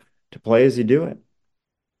to play as you do it.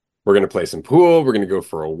 We're going to play some pool. We're going to go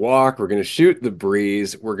for a walk. We're going to shoot the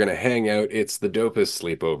breeze. We're going to hang out. It's the dopest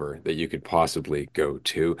sleepover that you could possibly go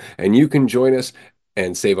to. And you can join us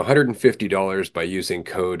and save $150 by using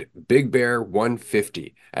code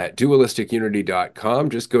BigBear150 at dualisticunity.com.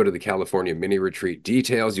 Just go to the California mini retreat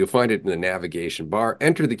details. You'll find it in the navigation bar.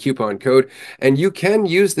 Enter the coupon code, and you can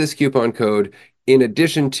use this coupon code in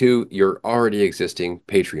addition to your already existing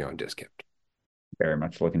Patreon discount. Very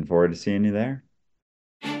much looking forward to seeing you there.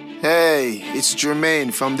 Hey, it's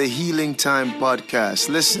Jermaine from the Healing Time podcast.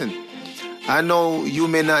 Listen, I know you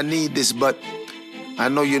may not need this, but I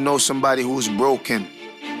know you know somebody who's broken,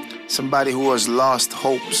 somebody who has lost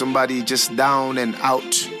hope, somebody just down and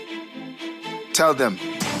out. Tell them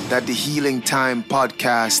that the Healing Time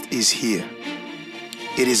podcast is here.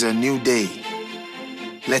 It is a new day.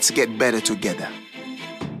 Let's get better together.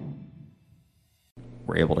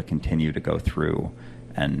 We're able to continue to go through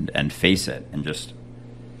and face it and just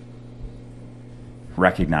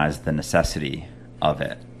recognize the necessity of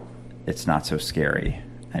it. It's not so scary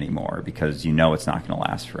anymore, because it's not going to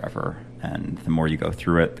last forever. And the more you go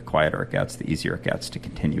through it, the quieter it gets, the easier it gets to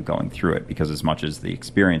continue going through it, because as much as the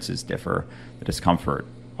experiences differ, the discomfort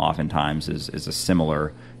oftentimes is a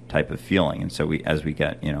similar type of feeling. And so as we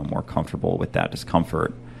get more comfortable with that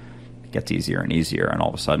discomfort, it gets easier and easier, and all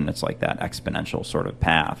of a sudden it's like that exponential sort of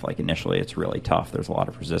path. Like initially it's really tough, there's a lot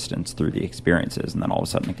of resistance through the experiences, and then all of a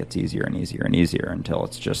sudden it gets easier and easier and easier until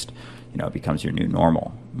it's just it becomes your new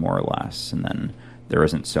normal, more or less. And then there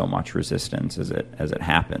isn't so much resistance as it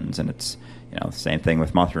happens. And it's the same thing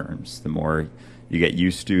with mushrooms. The more you get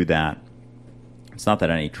used to that, it's not that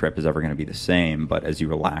any trip is ever going to be the same, but as you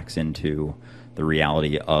relax into the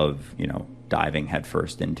reality of diving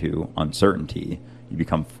headfirst into uncertainty, you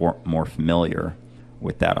become more familiar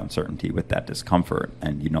with that uncertainty, with that discomfort,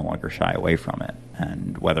 and you no longer shy away from it.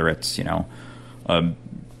 And whether it's a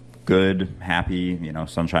good, happy,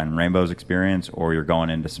 sunshine and rainbows experience, or you're going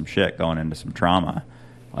into some shit, going into some trauma.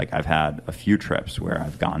 Like I've had a few trips where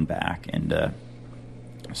I've gone back into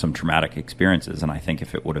some traumatic experiences, and I think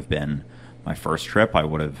if it would have been my first trip, I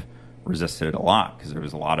would have resisted it a lot because there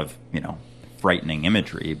was a lot of, frightening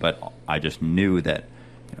imagery, but I just knew that,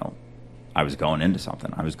 I was going into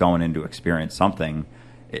something. I was going in to experience something.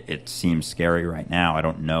 It seems scary right now. I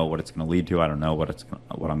don't know what it's going to lead to. I don't know what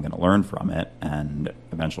I'm going to learn from it. And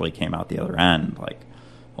eventually came out the other end like,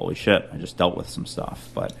 holy shit, I just dealt with some stuff.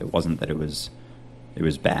 But it wasn't that it was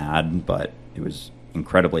bad, but it was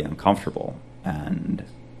incredibly uncomfortable. And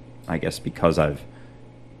I guess because I've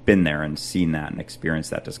been there and seen that and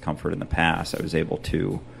experienced that discomfort in the past, I was able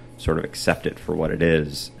to sort of accept it for what it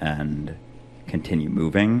is and continue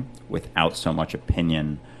moving without so much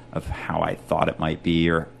opinion of how I thought it might be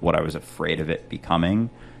or what I was afraid of it becoming,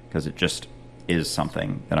 because it just is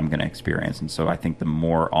something that I'm going to experience. And so I think the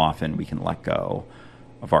more often we can let go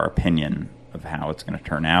of our opinion of how it's going to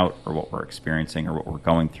turn out or what we're experiencing or what we're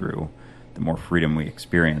going through, the more freedom we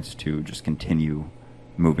experience to just continue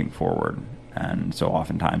moving forward. And so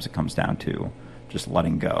oftentimes it comes down to just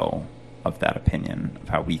letting go of that opinion of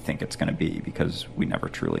how we think it's going to be, because we never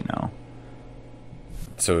truly know.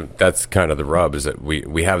 So that's kind of the rub, is that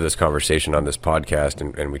we have this conversation on this podcast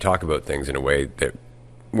and we talk about things in a way that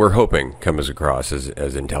we're hoping comes across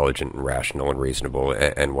as intelligent and rational and reasonable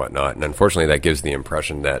and whatnot. And unfortunately, that gives the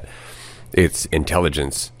impression that it's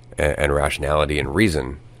intelligence and rationality and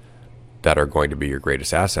reason that are going to be your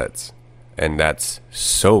greatest assets. And that's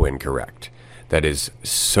so incorrect. That is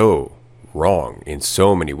so wrong in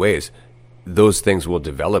so many ways. Those things will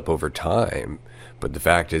develop over time, but the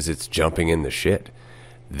fact is it's jumping in the shit.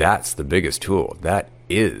 That's the biggest tool. That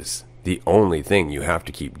is the only thing you have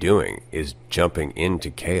to keep doing, is jumping into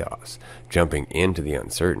chaos, jumping into the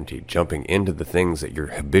uncertainty, jumping into the things that you're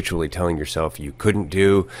habitually telling yourself you couldn't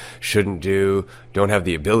do, shouldn't do, don't have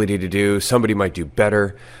the ability to do, somebody might do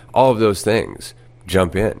better. All of those things,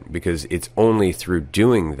 jump in, because it's only through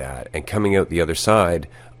doing that and coming out the other side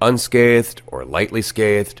unscathed or lightly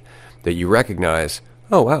scathed that you recognize,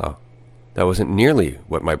 oh wow, that wasn't nearly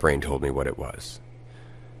what my brain told me what it was.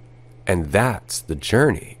 And that's the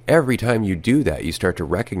journey. Every time you do that, you start to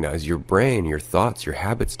recognize your brain, your thoughts, your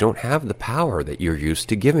habits don't have the power that you're used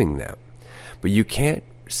to giving them. But you can't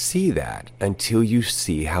see that until you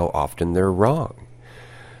see how often they're wrong.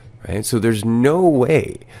 Right? So there's no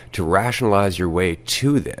way to rationalize your way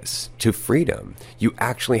to this, to freedom. You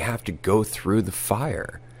actually have to go through the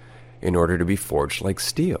fire in order to be forged like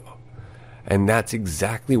steel. And that's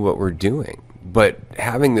exactly what we're doing. But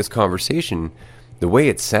having this conversation, the way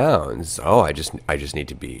it sounds, I just need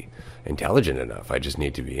to be intelligent enough. I just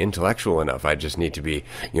need to be intellectual enough. I just need to be,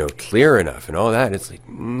 clear enough and all that. It's like,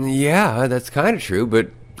 yeah, that's kind of true.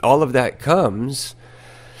 But all of that comes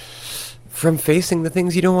from facing the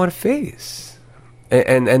things you don't want to face.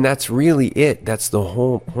 And that's really it. That's the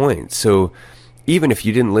whole point. So even if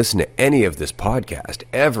you didn't listen to any of this podcast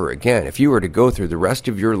ever again, if you were to go through the rest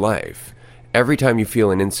of your life, every time you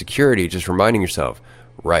feel an insecurity, just reminding yourself,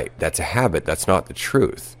 right, that's a habit, that's not the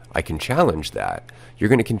truth, I can challenge that. You're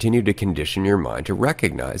going to continue to condition your mind to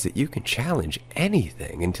recognize that you can challenge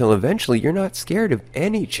anything until eventually you're not scared of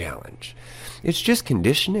any challenge. It's just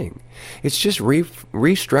conditioning. It's just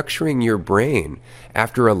restructuring your brain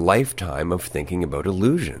after a lifetime of thinking about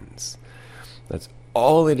illusions. That's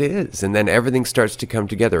all it is. And then everything starts to come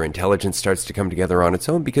together. Intelligence starts to come together on its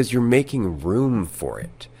own because you're making room for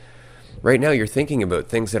it. Right now you're thinking about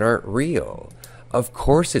things that aren't real. Of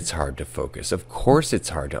course it's hard to focus. Of course it's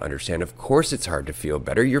hard to understand. Of course it's hard to feel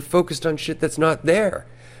better. You're focused on shit that's not there,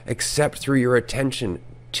 except through your attention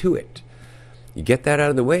to it. You get that out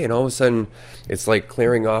of the way, and all of a sudden, it's like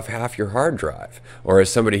clearing off half your hard drive. Or as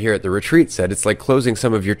somebody here at the retreat said, it's like closing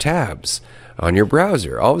some of your tabs on your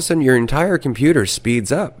browser. All of a sudden, your entire computer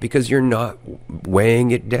speeds up because you're not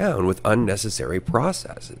weighing it down with unnecessary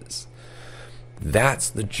processes. That's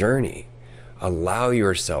the journey. Allow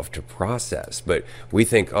yourself to process. But we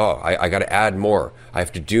think, I got to add more. I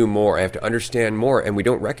have to do more. I have to understand more. And we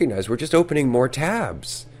don't recognize we're just opening more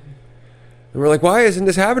tabs. And we're like, why isn't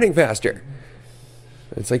this happening faster?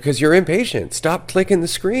 It's like, because you're impatient. Stop clicking the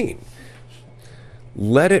screen.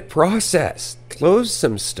 Let it process. Close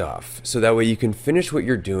some stuff so that way you can finish what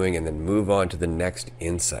you're doing and then move on to the next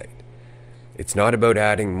insight. It's not about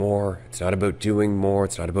adding more. It's not about doing more.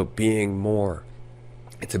 It's not about being more.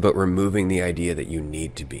 It's about removing the idea that you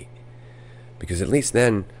need to be. Because at least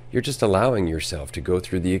then you're just allowing yourself to go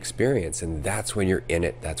through the experience, and that's when you're in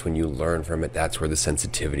it. That's when you learn from it. That's where the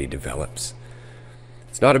sensitivity develops.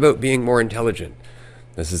 It's not about being more intelligent.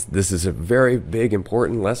 This is a very big,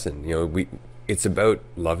 important lesson. It's about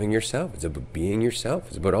loving yourself. It's about being yourself.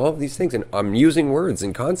 It's about all of these things. And I'm using words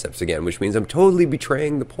and concepts again, which means I'm totally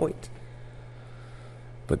betraying the point.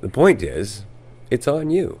 But the point is, it's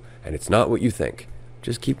on you, and it's not what you think.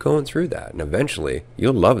 just keep going through that, and eventually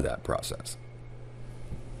you'll love that process.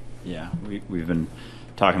 Yeah, we've been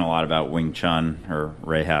talking a lot about Wing Chun, or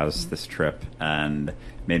Ray has this trip, and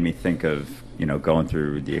made me think of, going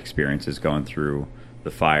through the experiences, going through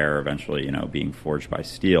the fire, eventually, being forged by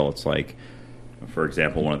steel. It's like, for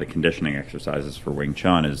example, one of the conditioning exercises for Wing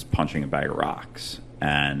Chun is punching a bag of rocks.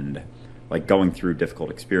 And like going through difficult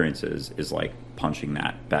experiences is like punching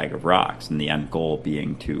that bag of rocks, and the end goal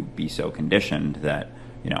being to be so conditioned that,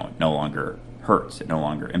 it no longer hurts, it no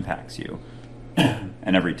longer impacts you.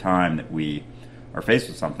 And every time that we are faced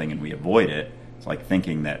with something and we avoid it, it's like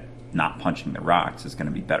thinking that not punching the rocks is going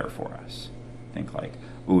to be better for us. Think like,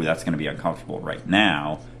 ooh, that's going to be uncomfortable right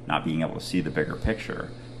now, not being able to see the bigger picture.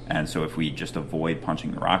 And so if we just avoid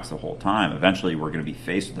punching the rocks the whole time, eventually we're going to be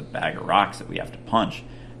faced with a bag of rocks that we have to punch.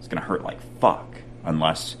 It's going to hurt like fuck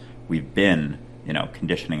unless we've been,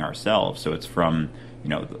 conditioning ourselves. So it's from,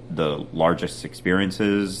 the largest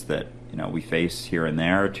experiences that, we face here and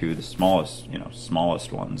there to the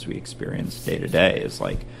smallest ones we experience day to day. Is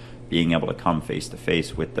like being able to come face to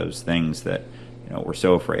face with those things that, we're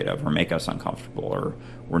so afraid of or make us uncomfortable, or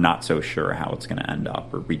we're not so sure how it's going to end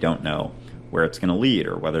up, or we don't know where it's going to lead,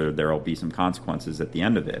 or whether there will be some consequences at the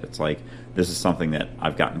end of it. It's like, this is something that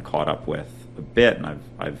I've gotten caught up with a bit, and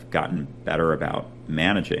I've gotten better about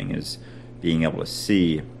managing, is being able to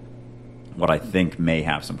see what I think may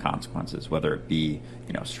have some consequences, whether it be,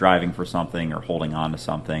 striving for something or holding on to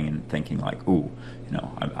something and thinking like, ooh,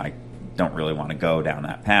 I don't really want to go down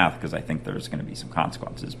that path because I think there's going to be some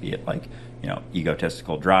consequences, be it like,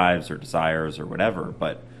 egotistical drives or desires or whatever.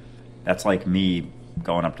 But that's like me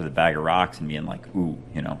going up to the bag of rocks and being like, ooh,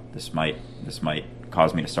 this might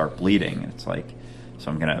cause me to start bleeding. And it's like,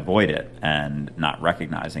 so I'm going to avoid it, and not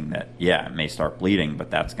recognizing that, yeah, it may start bleeding, but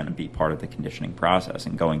that's going to be part of the conditioning process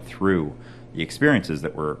and going through the experiences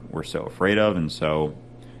that we're so afraid of. And so,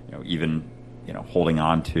 even, holding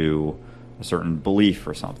on to a certain belief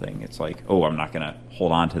or something, it's like, oh, I'm not going to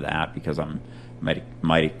hold on to that because I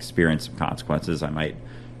might experience some consequences. I might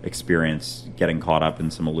experience getting caught up in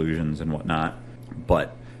some illusions and whatnot.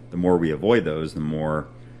 But the more we avoid those,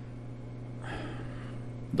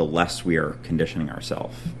 the less we are conditioning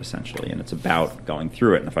ourselves, essentially. And it's about going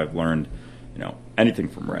through it. And if I've learned, anything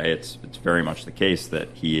from Ray, it's very much the case that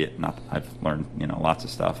I've learned, lots of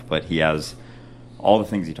stuff, but he has all the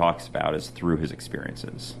things he talks about is through his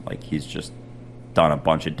experiences. Like, he's just done a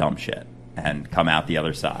bunch of dumb shit and come out the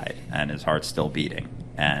other side, and his heart's still beating.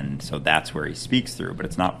 And so that's where he speaks through. But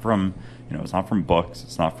it's not from, it's not from books.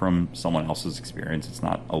 It's not from someone else's experience. It's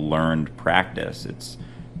not a learned practice. It's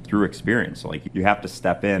through experience. So, like, you have to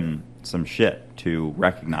step in some shit to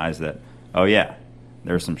recognize that, oh yeah,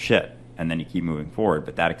 there's some shit, and then you keep moving forward.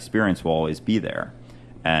 But that experience will always be there.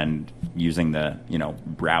 And using the,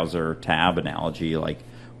 browser tab analogy, like,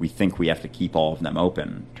 we think we have to keep all of them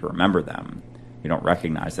open to remember them. We don't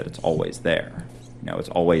recognize that it's always there. It's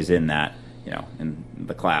always in that, in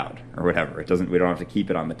the cloud or whatever. We don't have to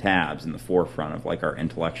keep it on the tabs in the forefront of like our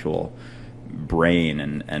intellectual brain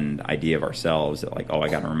and idea of ourselves, that like, oh, I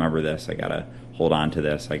got to remember this. I got to hold on to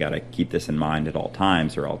this. I got to keep this in mind at all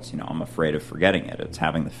times, or else, I'm afraid of forgetting it. It's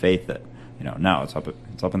having the faith that, no, it's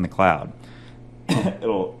up in the cloud.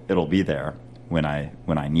 It'll be there when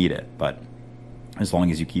I need it. But as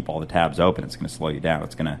long as you keep all the tabs open, it's going to slow you down.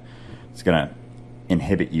 It's going to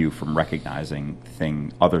inhibit you from recognizing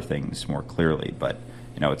other things more clearly. But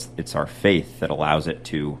it's our faith that allows it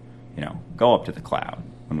to go up to the cloud.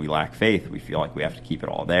 When we lack faith, we feel like we have to keep it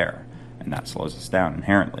all there, and that slows us down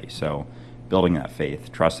inherently. So building that faith,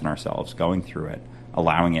 trusting ourselves, going through it,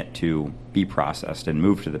 allowing it to be processed and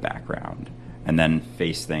move to the background, and then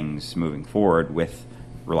face things moving forward with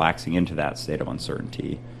relaxing into that state of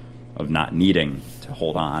uncertainty, of not needing to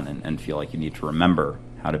hold on and feel like you need to remember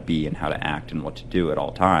how to be and how to act and what to do at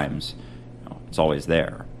all times. It's always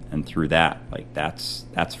there. And through that, like, that's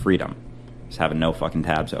freedom. Just having no fucking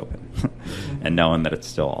tabs open and knowing that it's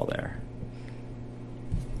still all there.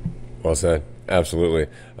 Well said. Absolutely.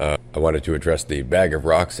 I wanted to address the bag of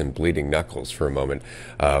rocks and bleeding knuckles for a moment.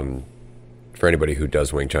 For anybody who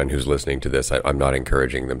does Wing Chun who's listening to this, I'm not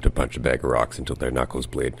encouraging them to punch a bag of rocks until their knuckles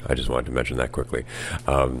bleed. I just wanted to mention that quickly.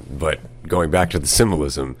 But going back to the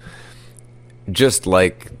symbolism, just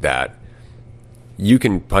like that, you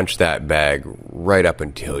can punch that bag right up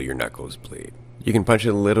until your knuckles bleed. You can punch it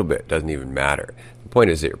a little bit, doesn't even matter. The point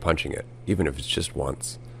is that you're punching it, even if it's just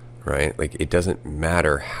once, right? Like, it doesn't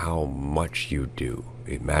matter how much you do.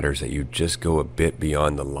 It matters that you just go a bit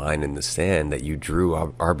beyond the line in the sand that you drew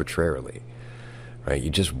arbitrarily, right? You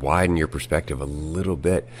just widen your perspective a little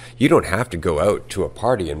bit. You don't have to go out to a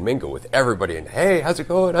party and mingle with everybody and, hey, how's it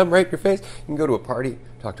going? I'm right in your face. You can go to a party,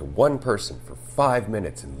 talk to one person for 5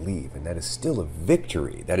 minutes and leave, and that is still a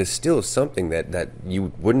victory. That is still something that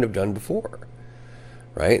you wouldn't have done before,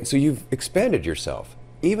 right? So you've expanded yourself,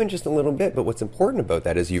 even just a little bit. But what's important about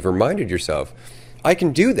that is you've reminded yourself, I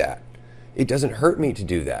can do that. It doesn't hurt me to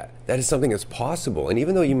do that. That is something that's possible. And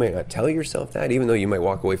even though you might not tell yourself that, even though you might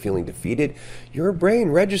walk away feeling defeated, your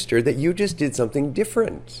brain registered that you just did something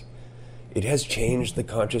different. It has changed the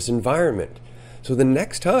conscious environment. So the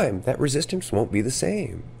next time, that resistance won't be the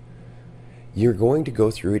same. You're going to go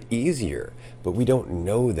through it easier, but we don't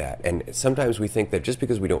know that. And sometimes we think that just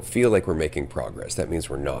because we don't feel like we're making progress, that means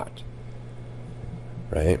we're not.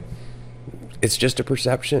 Right? It's just a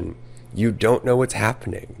perception. You don't know what's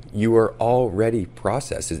happening. You are already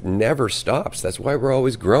processed. It never stops. That's why we're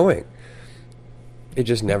always growing. It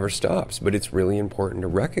just never stops. But it's really important to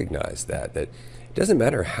recognize that it doesn't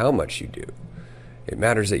matter how much you do. It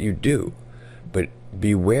matters that you do. But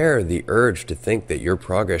beware the urge to think that your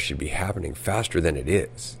progress should be happening faster than it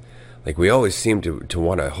is. Like, we always seem to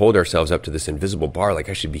want to hold ourselves up to this invisible bar, like,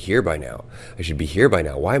 I should be here by now. I should be here by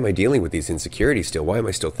now. Why am I dealing with these insecurities still? Why am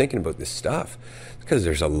I still thinking about this stuff? Because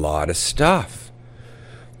there's a lot of stuff.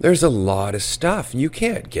 There's a lot of stuff. You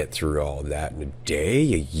can't get through all of that in a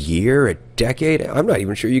day, a year, a decade. I'm not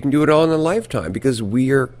even sure you can do it all in a lifetime, because we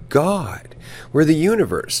are God. We're the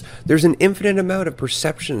universe. There's an infinite amount of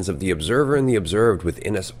perceptions of the observer and the observed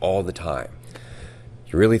within us all the time.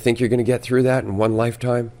 You really think you're going to get through that in one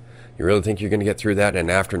lifetime? You really think you're going to get through that in an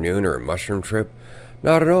afternoon or a mushroom trip?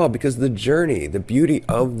 Not at all, because the journey, the beauty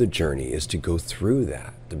of the journey is to go through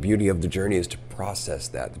that. The beauty of the journey is to process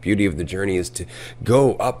that. The beauty of the journey is to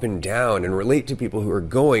go up and down and relate to people who are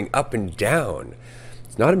going up and down.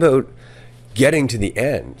 It's not about getting to the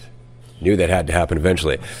end. Knew that had to happen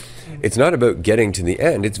eventually. It's not about getting to the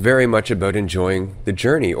end. It's very much about enjoying the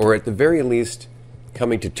journey, or at the very least,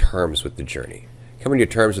 coming to terms with the journey. Coming to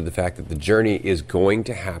terms with the fact that the journey is going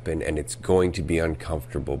to happen and it's going to be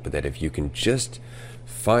uncomfortable, but that if you can just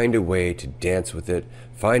find a way to dance with it,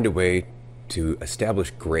 find a way to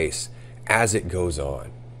establish grace as it goes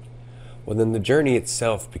on, well, then the journey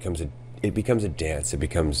itself becomes a dance.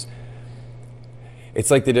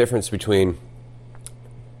 It's like the difference between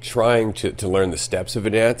trying to learn the steps of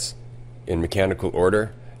a dance in mechanical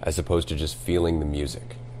order as opposed to just feeling the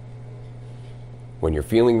music. When you're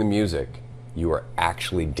feeling the music, you are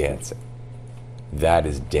actually dancing. That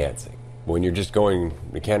is dancing. When you're just going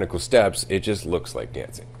mechanical steps, it just looks like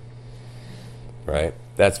dancing. Right?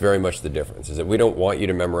 That's very much the difference, is that we don't want you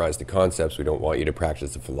to memorize the concepts. We don't want you to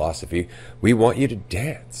practice the philosophy. We want you to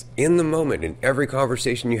dance in the moment in every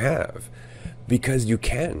conversation you have, because you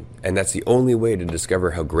can. And that's the only way to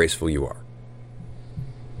discover how graceful you are.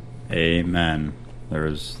 Amen. There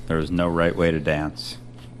is no right way to dance.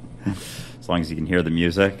 As long as you can hear the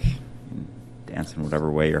music, dance in whatever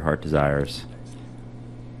way your heart desires.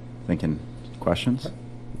 Thinking questions?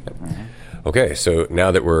 Yep. All right. Okay, so now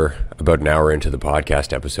that we're about an hour into the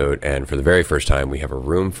podcast episode, and for the very first time we have a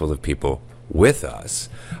room full of people with us,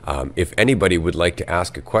 if anybody would like to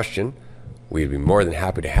ask a question, we'd be more than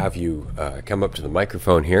happy to have you come up to the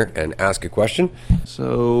microphone here and ask a question.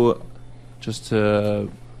 So just a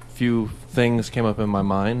few things came up in my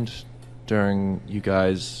mind during you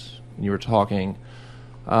were talking.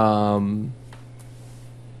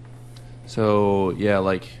 So yeah,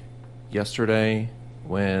 like yesterday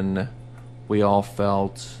when we all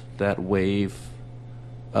felt that wave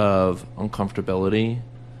of uncomfortability,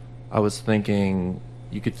 I was thinking,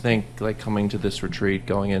 you could think like coming to this retreat,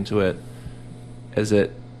 going into it, as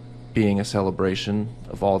it being a celebration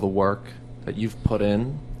of all the work that you've put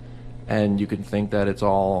in, and you can think that it's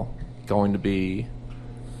all going to be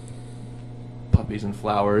puppies and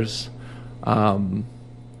flowers,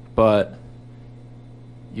 but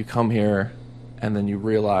you come here and then you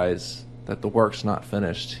realize that the work's not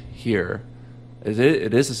finished here.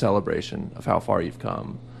 It is a celebration of how far you've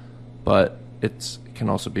come, but it can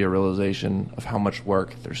also be a realization of how much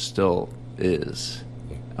work there still is.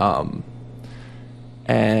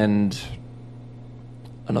 And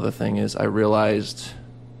another thing is, I realized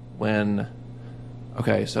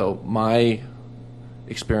so my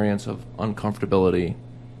experience of uncomfortability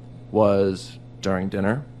was during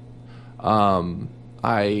dinner.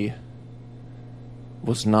 I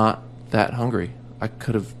was not that hungry. I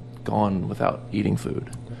could have gone without eating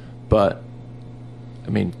food. But, I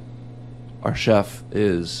mean, our chef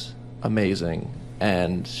is amazing,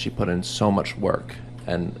 and she put in so much work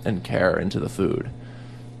and care into the food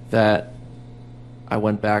that I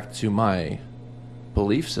went back to my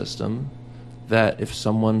belief system that if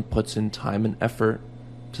someone puts in time and effort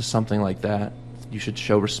to something like that, you should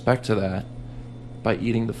show respect to that by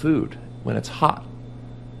eating the food when it's hot.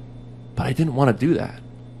 But I didn't want to do that.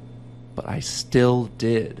 But I still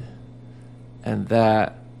did. And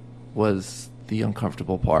that was the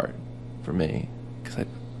uncomfortable part for me, because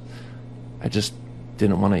I just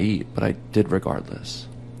didn't want to eat, but I did regardless.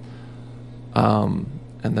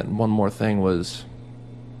 And then one more thing was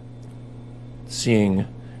seeing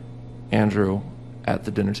Andrew at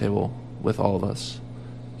the dinner table with all of us,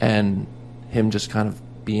 and him just kind of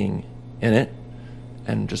being in it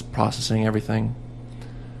and just processing everything.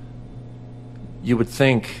 You would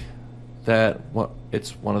think that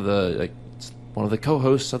it's one of the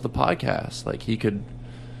co-hosts of the podcast. Like,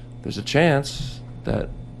 there's a chance that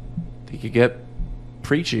he could get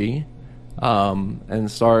preachy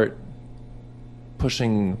and start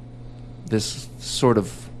pushing this sort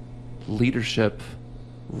of leadership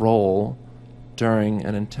role during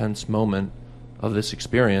an intense moment of this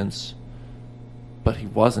experience. But he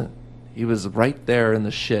wasn't. He was right there in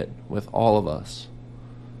the shit with all of us.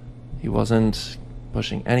 He wasn't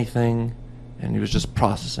pushing anything, and he was just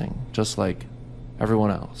processing, just like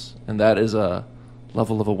everyone else. And that is a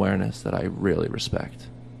level of awareness that I really respect.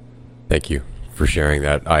 Thank you for sharing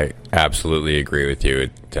that. I absolutely agree with you.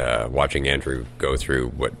 Watching Andrew go through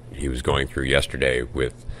what he was going through yesterday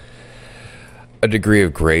with a degree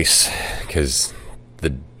of grace, because the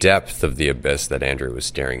depth of the abyss that Andrew was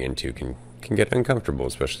staring into can get uncomfortable,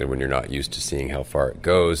 especially when you're not used to seeing how far it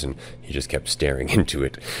goes, and he just kept staring into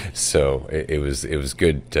it. So it was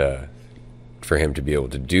good for him to be able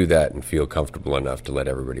to do that and feel comfortable enough to let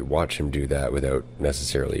everybody watch him do that without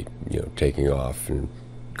necessarily, taking off and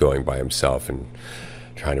going by himself and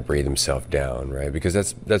trying to breathe himself down, right? Because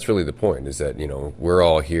that's really the point, is that, we're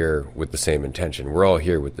all here with the same intention. We're all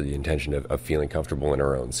here with the intention of feeling comfortable in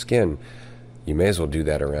our own skin. You may as well do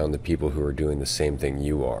that around the people who are doing the same thing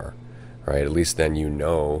you are, right? At least then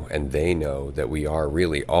and they know that we are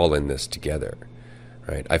really all in this together,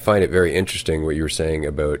 right? I find it very interesting what you were saying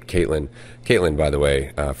about Caitlin. Caitlin, by the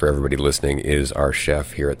way, for everybody listening, is our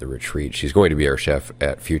chef here at the retreat. She's going to be our chef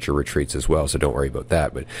at future retreats as well, so don't worry about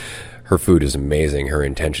that. But her food is amazing. Her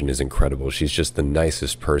intention is incredible. She's just the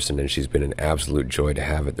nicest person, and she's been an absolute joy to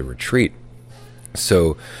have at the retreat.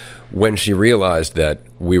 So when she realized that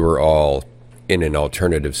we were all in an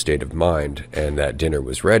alternative state of mind and that dinner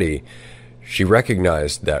was ready, she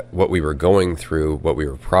recognized that what we were going through, what we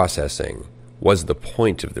were processing, was the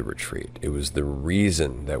point of the retreat. It was the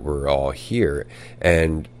reason that we're all here.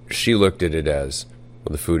 And she looked at it as,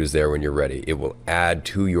 well, the food is there when you're ready. It will add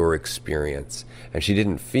to your experience. And she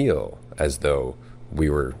didn't feel as though we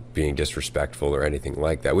were being disrespectful or anything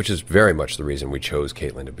like that, which is very much the reason we chose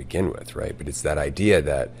Caitlin to begin with, right? But it's that idea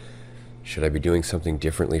that, should I be doing something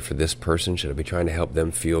differently for this person? Should I be trying to help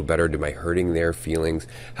them feel better? Am I hurting their feelings?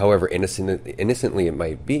 However innocently it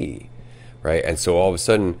might be, right? And so all of a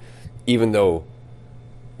sudden, even though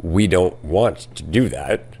we don't want to do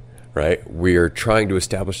that, right, we're trying to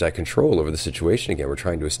establish that control over the situation again. We're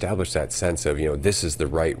trying to establish that sense of, this is the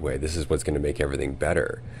right way. This is what's going to make everything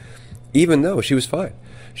better. Even though she was fine.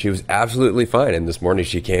 She was absolutely fine. And this morning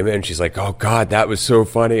she came in, she's like, oh God, that was so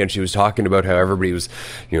funny. And she was talking about how everybody was,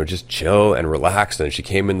 just chill and relaxed. And she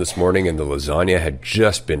came in this morning and the lasagna had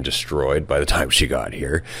just been destroyed by the time she got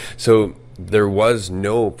here. So there was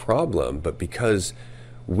no problem, but because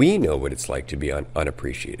we know what it's like to be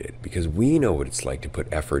unappreciated, because we know what it's like to put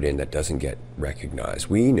effort in that doesn't get recognized.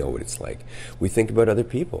 We know what it's like. We think about other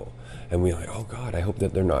people and we're like, oh God, I hope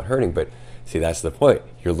that they're not hurting. But see, that's the point.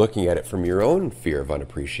 You're looking at it from your own fear of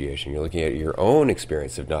unappreciation. You're looking at your own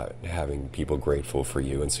experience of not having people grateful for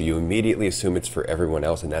you. And so you immediately assume it's for everyone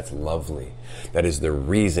else, and that's lovely. That is the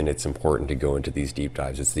reason it's important to go into these deep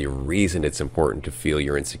dives. It's the reason it's important to feel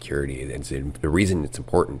your insecurity. It's the reason it's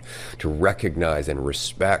important to recognize and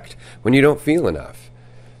respect when you don't feel enough,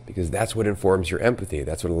 because that's what informs your empathy.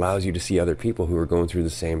 That's what allows you to see other people who are going through the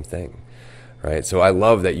same thing. Right. So I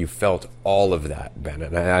love that you felt all of that, Ben.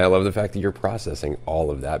 And I love the fact that you're processing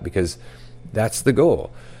all of that, because that's the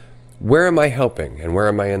goal. Where am I helping and where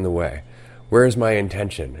am I in the way? Where is my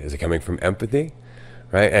intention? Is it coming from empathy?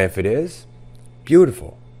 Right. And if it is,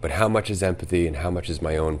 beautiful. But how much is empathy and how much is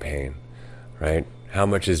my own pain? Right. How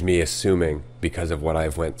much is me assuming because of what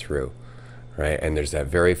I've went through? Right? And there's that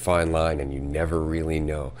very fine line, and you never really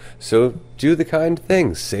know. So do the kind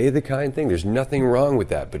thing, say the kind thing. There's nothing wrong with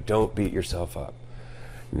that, but don't beat yourself up.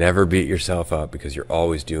 Never beat yourself up, because you're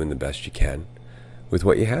always doing the best you can with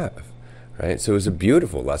what you have. Right? So it's a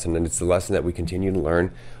beautiful lesson, and it's the lesson that we continue to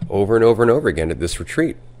learn over and over and over again at this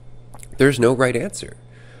retreat. There's no right answer.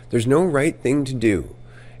 There's no right thing to do.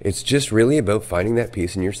 It's just really about finding that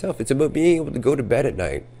peace in yourself. It's about being able to go to bed at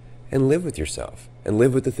night and live with yourself and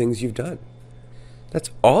live with the things you've done. That's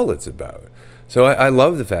all it's about. So I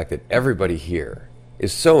love the fact that everybody here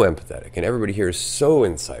is so empathetic and everybody here is so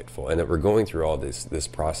insightful, and that we're going through all this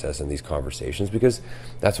process and these conversations, because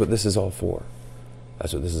that's what this is all for.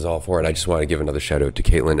 That's what this is all for. And I just want to give another shout out to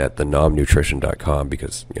Caitlin at thenomnutrition.com,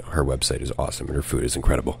 because her website is awesome and her food is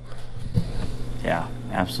incredible. Yeah,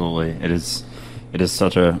 absolutely. It is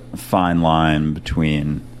such a fine line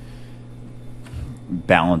between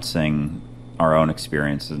balancing our own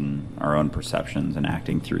experience and our own perceptions and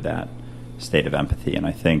acting through that state of empathy. And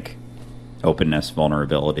I think openness,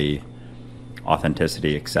 vulnerability,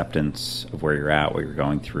 authenticity, acceptance of where you're at, what you're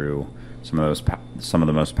going through, some of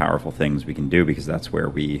the most powerful things we can do, because that's where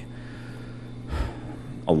we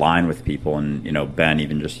align with people. And Ben,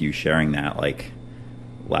 even just you sharing that, like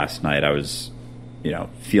last night I was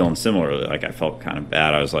feeling similarly. Like I felt kind of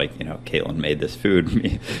bad. I was like, Caitlin made this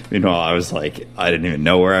food. Meanwhile, I was like, I didn't even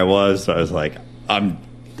know where I was. So I was like, I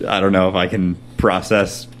don't know if I can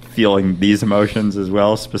process feeling these emotions as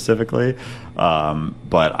well specifically.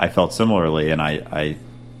 But I felt similarly. And I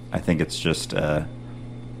think it's just a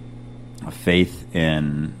faith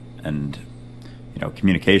in, and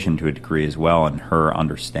communication to a degree as well, and her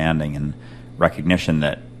understanding and recognition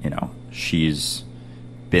that she's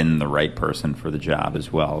been the right person for the job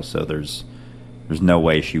as well. So there's no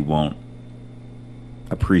way she won't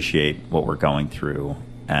appreciate what we're going through,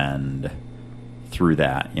 and through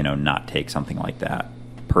that, not take something like that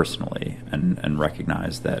personally, and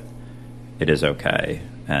recognize that it is okay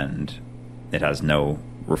and it has no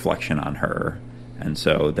reflection on her. And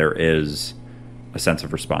so there is a sense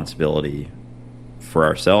of responsibility for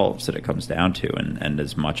ourselves that it comes down to. And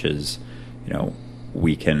as much as,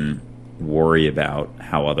 we can worry about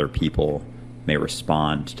how other people may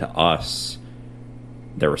respond to us,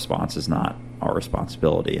 their response is not our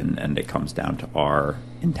responsibility. And it comes down to our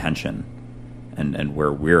intention and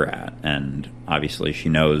where we're at. And obviously she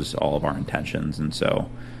knows all of our intentions. And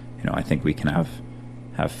so, I think we can have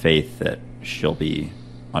faith that she'll be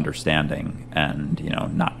understanding and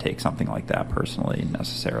not take something like that personally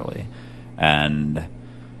necessarily. And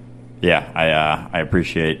yeah, I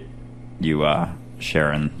appreciate you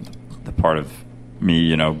sharing the part of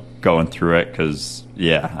me going through it, because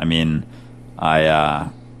I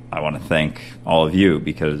want to thank all of you,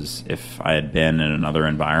 because if I had been in another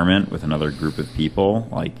environment with another group of people,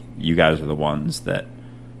 like, you guys are the ones that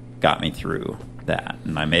got me through that.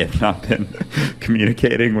 And I may have not been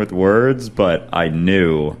communicating with words, but I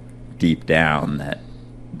knew deep down that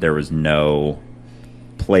there was no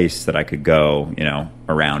place that I could go,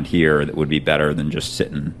 around here that would be better than just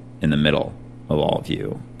sitting in the middle of all of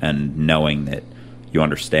you, and knowing that you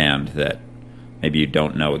understand that maybe you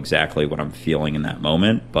don't know exactly what I'm feeling in that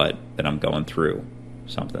moment, but that I'm going through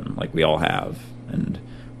something, like we all have, and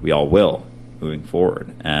we all will moving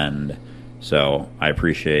forward. And so I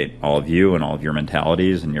appreciate all of you and all of your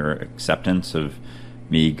mentalities and your acceptance of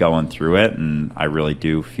me going through it. And I really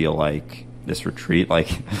do feel like this retreat, like,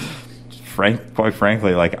 quite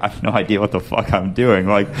frankly, like, I have no idea what the fuck I'm doing.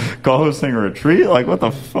 Like, co-hosting a retreat, like, what the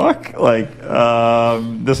fuck? Like,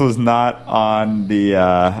 this was not on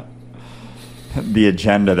the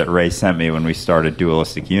agenda that Ray sent me when we started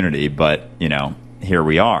Dualistic Unity, but here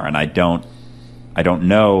we are. And I don't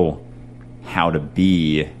know how to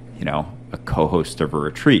be a co-host of a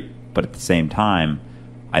retreat, but at the same time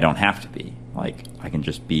I don't have to be. Like, I can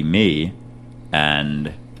just be me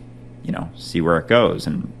and see where it goes,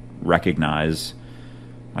 and recognize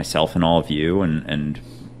myself and all of you, and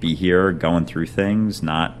be here going through things,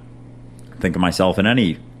 not think of myself in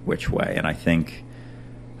any which way. And I think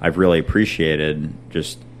I've really appreciated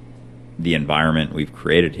just the environment we've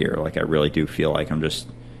created here. Like, I really do feel like I'm just,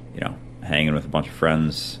 hanging with a bunch of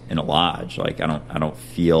friends in a lodge. Like, I don't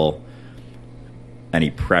feel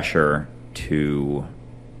any pressure to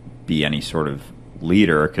be any sort of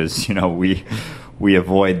leader, because, we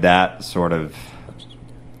avoid that sort of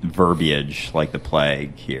verbiage like the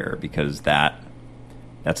plague here, because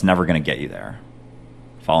that's never going to get you there.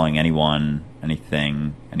 Following anyone,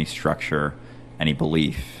 anything, any structure, any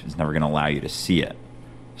belief is never going to allow you to see it.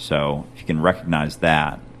 So if you can recognize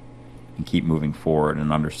that and keep moving forward,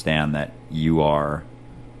 and understand that you are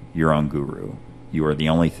your own guru, you are the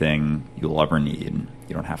only thing you'll ever need.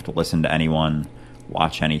 You don't have to listen to anyone,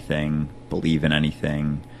 watch anything, believe in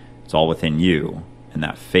anything. It's all within you, and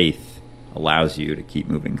that faith allows you to keep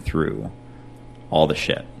moving through all the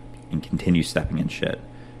shit and continue stepping in shit.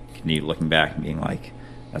 Continue looking back and being like,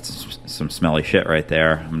 that's some smelly shit right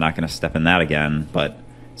there. I'm not going to step in that again, but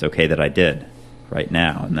it's okay that I did. right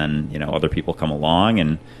now. And then, other people come along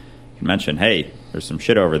and you mention, hey, there's some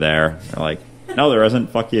shit over there. They're like, no, there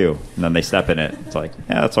isn't. Fuck you. And then they step in it. It's like,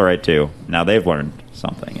 yeah, that's all right too. Now they've learned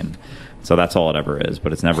something. And so that's all it ever is.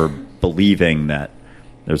 But it's never believing that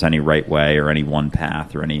there's any right way or any one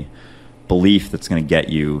path or any belief that's going to get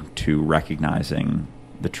you to recognizing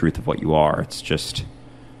the truth of what you are. It's just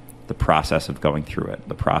the process of going through it,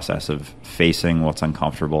 the process of facing what's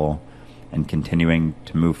uncomfortable and continuing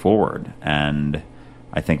to move forward. And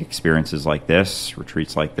I think experiences like this,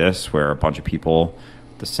 retreats like this, where a bunch of people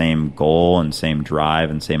with the same goal and same drive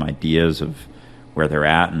and same ideas of where they're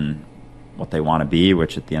at and what they want to be,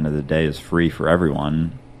 which at the end of the day is free for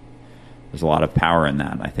everyone, there's a lot of power in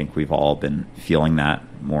that. I think we've all been feeling that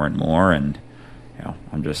more and more, and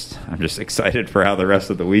I'm just excited for how the rest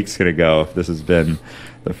of the week's going to go. If this has been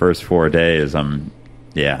the first 4 days, I'm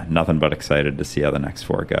nothing but excited to see how the next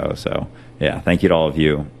 4 go. So thank you to all of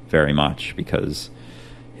you very much, because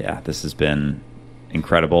this has been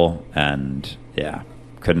incredible, and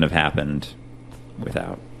couldn't have happened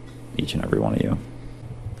without each and every one of you.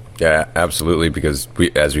 Yeah, absolutely, because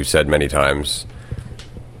as we've said many times,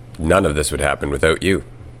 none of this would happen without you.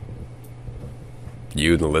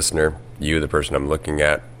 You, the listener, you, the person I'm looking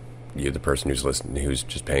at, you, the person who's listening, who's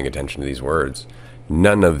just paying attention to these words.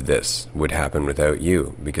 None of this would happen without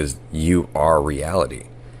you, because you are reality.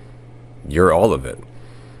 You're all of it.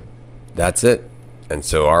 That's it. And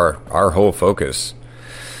so our whole focus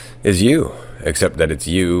is you, except that it's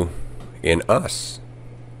you in us.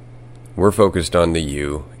 We're focused on the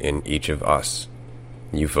you in each of us.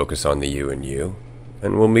 You focus on the you in you,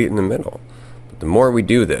 and we'll meet in the middle. But the more we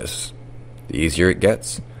do this, the easier it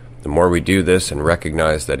gets. The more we do this and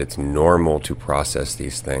recognize that it's normal to process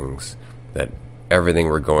these things, that everything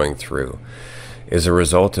we're going through is a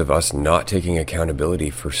result of us not taking accountability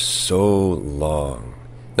for so long.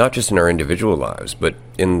 Not just in our individual lives, but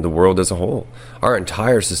in the world as a whole. Our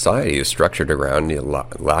entire society is structured around the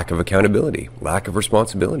lack of accountability, lack of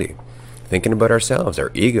responsibility. Thinking about ourselves, our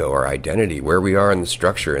ego, our identity, where we are in the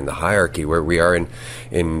structure, in the hierarchy, where we are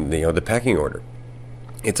in the pecking order.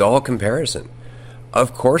 It's all comparison.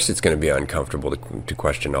 Of course it's going to be uncomfortable to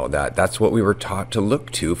question all that. That's what we were taught to look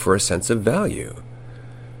to for a sense of value.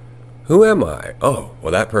 Who am I? Oh,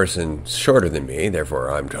 well, that person's shorter than me,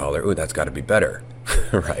 therefore I'm taller. Ooh, that's got to be better,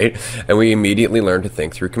 right? And we immediately learn to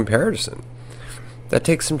think through comparison. That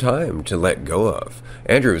takes some time to let go of.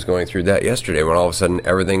 Andrew was going through that yesterday when all of a sudden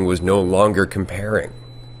everything was no longer comparing.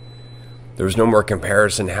 There was no more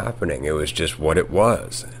comparison happening. It was just what it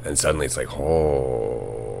was. And suddenly it's like,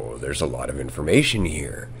 oh, there's a lot of information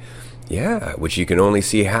here. Yeah, which you can only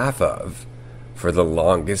see half of for the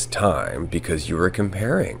longest time because you were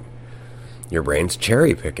comparing. Your brain's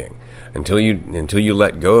cherry picking. Until you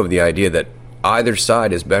let go of the idea that either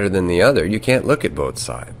side is better than the other, you can't look at both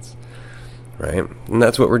sides. Right? And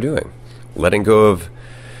that's what we're doing. Letting go of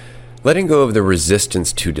the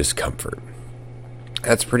resistance to discomfort.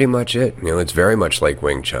 That's pretty much it. It's very much like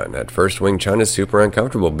Wing Chun. At first, Wing Chun is super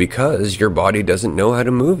uncomfortable because your body doesn't know how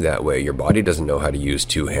to move that way. Your body doesn't know how to use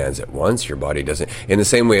 2 hands at once. Your body doesn't. In the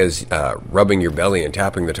same way as rubbing your belly and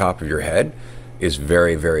tapping the top of your head is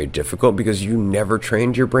very, very difficult because you never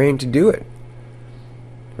trained your brain to do it.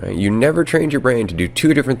 Right? You never trained your brain to do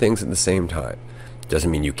 2 different things at the same time. Doesn't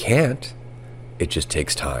mean you can't. It just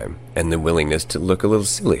takes time and the willingness to look a little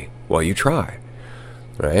silly while you try.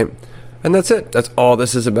 Right? And that's it. That's all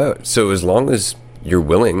this is about. So as long as you're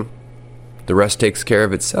willing, the rest takes care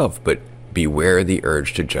of itself. But beware the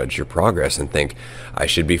urge to judge your progress and think, I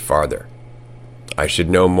should be farther. I should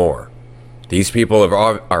know more. These people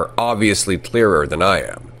are obviously clearer than I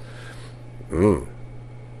am.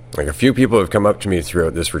 Like a few people have come up to me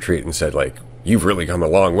throughout this retreat and said, like, you've really come a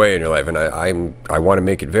long way in your life. And I want to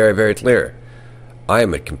make it very, very clear. I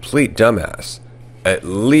am a complete dumbass at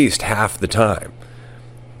least half the time.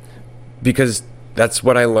 Because that's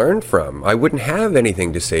what I learned from. I wouldn't have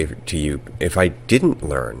anything to say to you if I didn't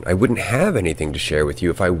learn. I wouldn't have anything to share with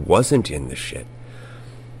you if I wasn't in the shit.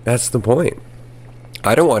 That's the point.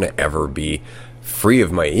 I don't want to ever be free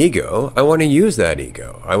of my ego. I want to use that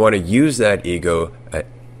ego. I want to use that ego,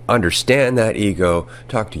 understand that ego,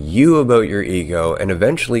 talk to you about your ego, and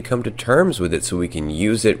eventually come to terms with it so we can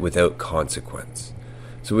use it without consequence.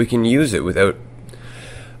 So we can use it without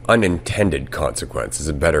unintended consequence is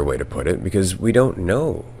a better way to put it, because we don't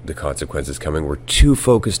know the consequences coming. We're too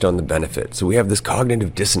focused on the benefit. So we have this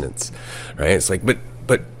cognitive dissonance, right? It's like,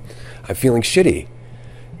 but I'm feeling shitty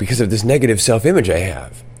because of this negative self-image I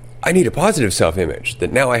have. I need a positive self-image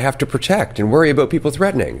that now I have to protect and worry about people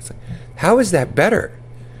threatening. It's like, how is that better?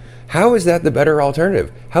 How is that the better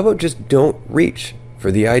alternative? How about just don't reach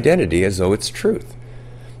for the identity as though it's truth.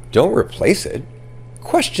 Don't replace it.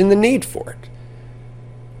 Question the need for it.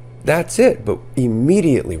 That's it. But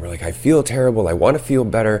immediately we're like, I feel terrible. I want to feel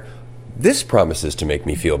better. This promises to make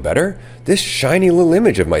me feel better. This shiny little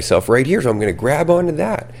image of myself right here. So I'm going to grab onto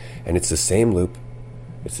that. And it's the same loop.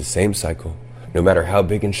 It's the same cycle. No matter how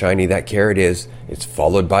big and shiny that carrot is, it's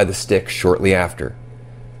followed by the stick shortly after.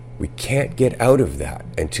 We can't get out of that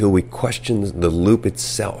until we question the loop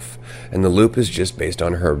itself. And the loop is just based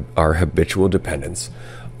on our habitual dependence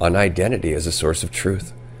on identity as a source of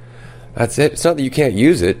truth. That's it. It's not that you can't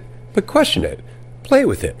use it, but question it. Play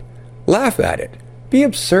with it. Laugh at it. Be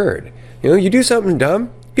absurd. You do something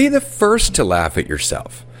dumb, be the first to laugh at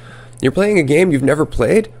yourself. You're playing a game you've never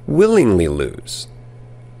played, willingly lose.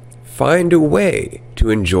 Find a way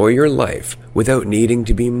to enjoy your life without needing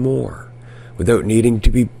to be more, without needing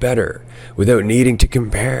to be better, without needing to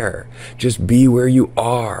compare. Just be where you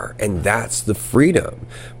are, and that's the freedom.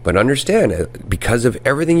 But understand, because of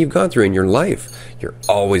everything you've gone through in your life, you're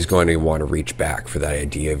always going to want to reach back for that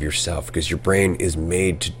idea of yourself, because your brain is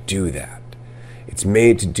made to do that. It's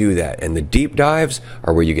made to do that. And the deep dives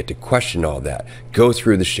are where you get to question all that. Go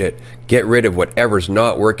through the shit. Get rid of whatever's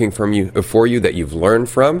not working for you that you've learned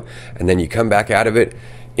from. And then you come back out of it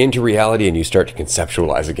into reality and you start to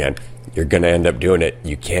conceptualize again. You're going to end up doing it.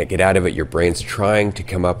 You can't get out of it. Your brain's trying to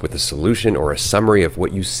come up with a solution or a summary of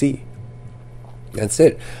what you see. That's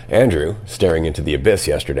it. Andrew, staring into the abyss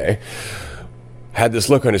yesterday, had this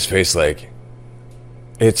look on his face like,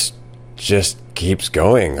 it's just keeps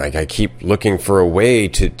going. Like, I keep looking for a way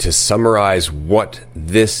to summarize what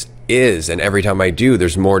this is. And every time I do,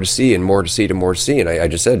 there's more to see and more to see and more to see. And I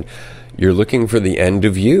just said, you're looking for the end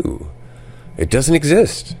of you. It doesn't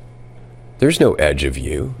exist. There's no edge of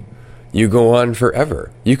you. You go on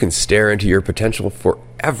forever. You can stare into your potential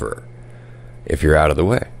forever if you're out of the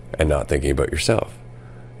way and not thinking about yourself.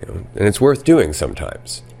 And it's worth doing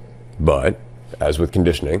sometimes. But as with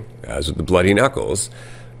conditioning, as with the bloody knuckles,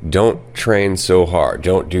 don't train so hard.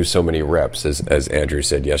 Don't do so many reps, as Andrew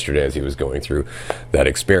said yesterday as he was going through that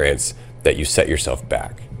experience, that you set yourself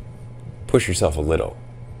back. Push yourself a little,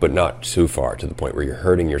 but not too far to the point where you're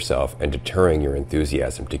hurting yourself and deterring your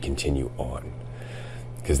enthusiasm to continue on.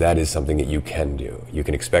 Because that is something that you can do. You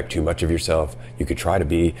can expect too much of yourself. You could try to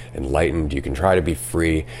be enlightened. You can try to be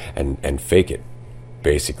free and fake it,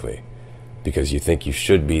 basically, because you think you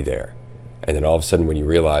should be there. And then all of a sudden when you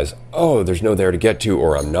realize, oh, there's no there to get to,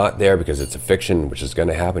 or I'm not there because it's a fiction, which is going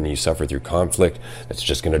to happen, and you suffer through conflict, that's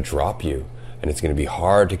just going to drop you. And it's going to be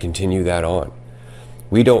hard to continue that on.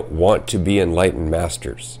 We don't want to be enlightened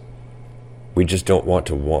masters. We just don't want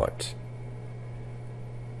to want.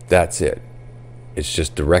 That's it. It's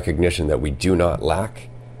just the recognition that we do not lack,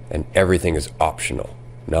 and everything is optional,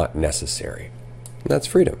 not necessary. And that's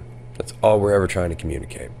freedom. That's all we're ever trying to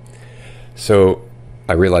communicate. So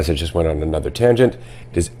I realize I just went on another tangent.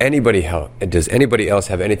 Does anybody else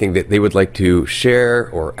have anything that they would like to share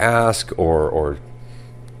or ask or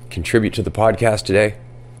contribute to the podcast today?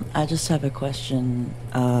 I just have a question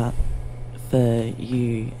for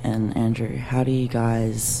you and Andrew. How do you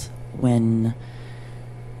guys, when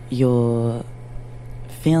you're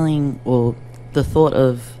feeling, well, the thought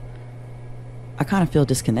of, I kind of feel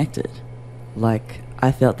disconnected. Like,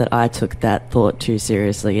 I felt that I took that thought too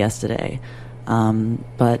seriously yesterday.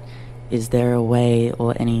 But is there a way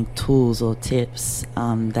or any tools or tips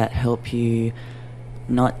that help you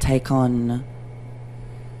not take on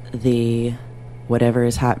the whatever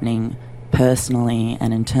is happening personally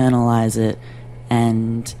and internalize it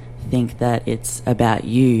and think that it's about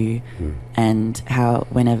you, and how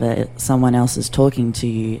whenever someone else is talking to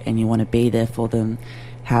you and you want to be there for them,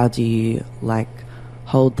 how do you like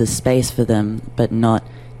hold the space for them but not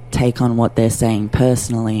take on what they're saying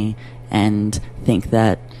personally and think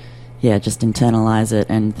that, yeah, just internalize it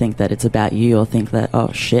and think that it's about you, or think that,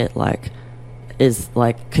 oh shit, like,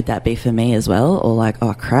 could that be for me as well? Or like,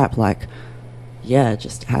 oh crap, like, yeah,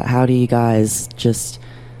 just how do you guys just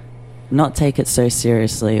not take it so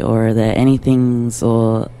seriously? Or are there anything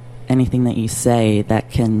that you say that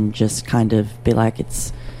can just kind of be like,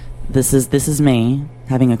 this is me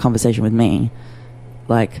having a conversation with me,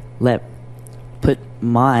 like, put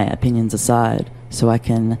my opinions aside so I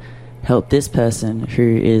can help this person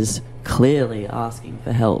who is clearly asking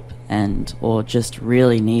for help or just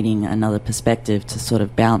really needing another perspective to sort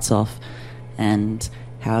of bounce off. And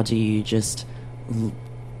how do you just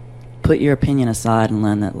put your opinion aside and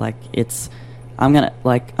learn that, like, I'm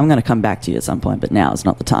gonna come back to you at some point, but now is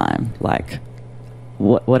not the time. Like,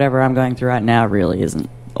 whatever I'm going through right now really isn't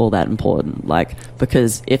all that important. Like,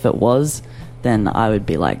 because if it was, then I would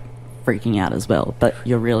be like freaking out as well. But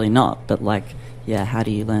you're really not. But like, yeah, how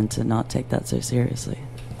do you learn to not take that so seriously?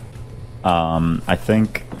 I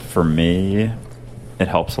think for me, it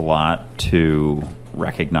helps a lot to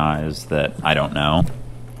recognize that I don't know.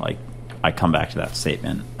 Like, I come back to that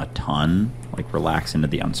statement a ton, like relax into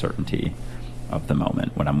the uncertainty of the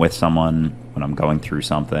moment. When I'm with someone, when I'm going through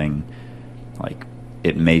something, like,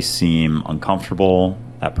 it may seem uncomfortable.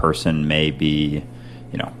 That person may be,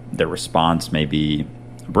 their response may be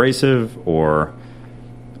abrasive, or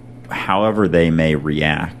however they may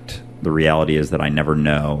react. The reality is that I never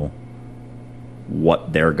know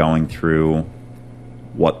what they're going through,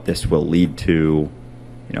 what this will lead to,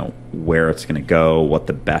 where it's going to go, what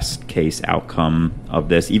the best case outcome of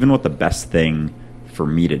this, even what the best thing for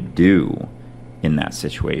me to do in that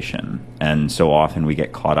situation. And so often we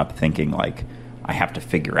get caught up thinking like, I have to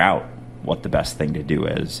figure out what the best thing to do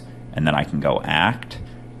is, and then I can go act.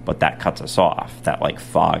 But that cuts us off. That like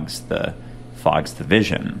fogs the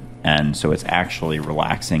vision. And so it's actually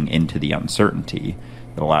relaxing into the uncertainty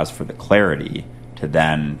that allows for the clarity to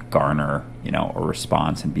then garner, a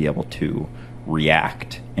response and be able to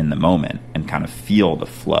react in the moment and kind of feel the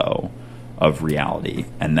flow of reality.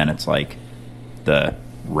 And then it's like the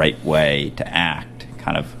right way to act,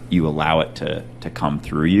 kind of you allow it to come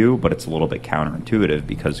through you, but it's a little bit counterintuitive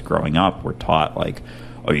because growing up we're taught like,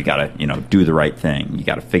 oh, you gotta, do the right thing, you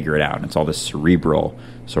gotta figure it out, and it's all this cerebral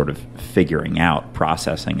sort of figuring out,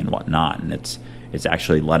 processing and whatnot, and it's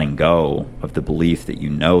actually letting go of the belief that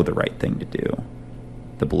the right thing to do,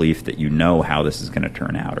 the belief that how this is going to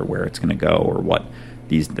turn out or where it's going to go, or what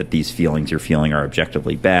these feelings you're feeling are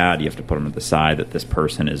objectively bad. You have to put them to the side, that this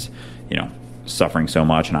person is, suffering so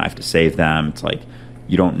much and I have to save them. It's like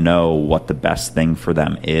you don't know what the best thing for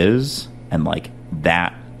them is, and like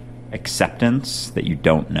that acceptance that you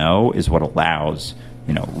don't know is what allows,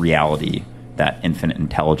 reality, that infinite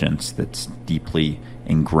intelligence that's deeply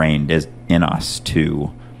ingrained in us,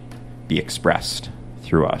 to be expressed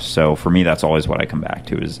through us. So for me, that's always what I come back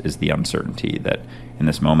to is the uncertainty that in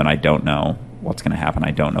this moment I don't know what's going to happen.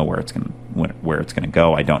 I don't know where it's going to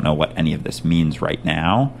go. I don't know what any of this means right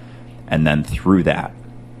now. And then through that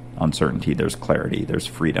uncertainty, there's clarity, there's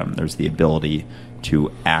freedom, there's the ability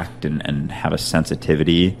to act and have a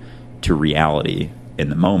sensitivity to reality in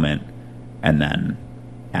the moment, and then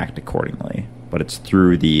act accordingly. But it's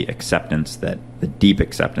through the deep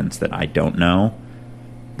acceptance that I don't know,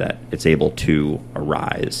 that it's able to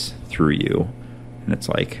arise through you. And it's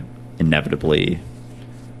like inevitably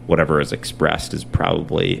whatever is expressed is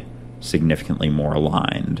probably significantly more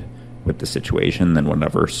aligned with the situation than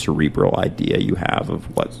whatever cerebral idea you have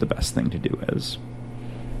of what the best thing to do is.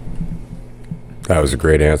 That was a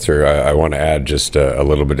great answer. I want to add just a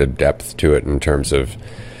little bit of depth to it in terms of,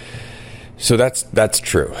 so that's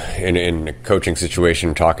true. In a coaching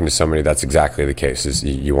situation, talking to somebody, that's exactly the case, is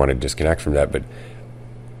you want to disconnect from that. But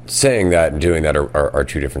saying that and doing that are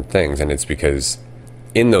two different things. And it's because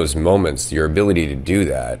in those moments, your ability to do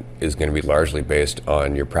that is going to be largely based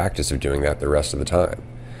on your practice of doing that the rest of the time,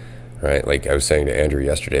 right? Like I was saying to Andrew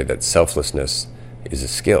yesterday, that selflessness is a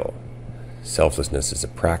skill. Selflessness is a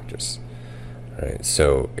practice, right?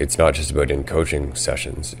 So it's not just about in coaching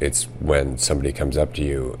sessions. It's when somebody comes up to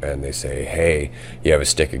you and they say, hey, you have a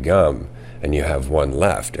stick of gum and you have one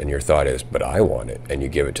left, and your thought is, but I want it, and you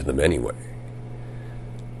give it to them anyway.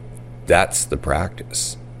 That's the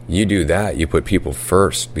practice. You do that, you put people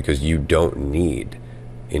first because you don't need.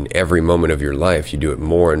 In every moment of your life, you do it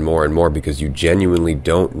more and more and more because you genuinely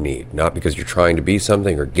don't need. Not because you're trying to be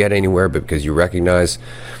something or get anywhere, but because you recognize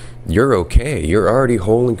you're okay. You're already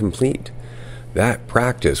whole and complete. That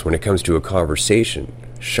practice, when it comes to a conversation,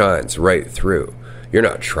 shines right through. You're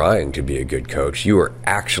not trying to be a good coach. You are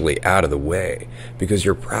actually out of the way because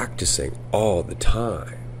you're practicing all the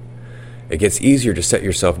time. It gets easier to set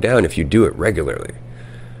yourself down if you do it regularly,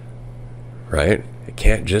 right? It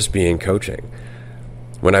can't just be in coaching.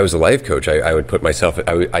 When I was a life coach, I would put myself,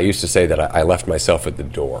 I used to say that I left myself at the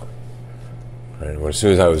door. Right? As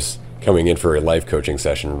soon as I was coming in for a life coaching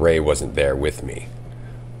session, Ray wasn't there with me.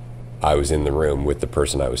 I was in the room with the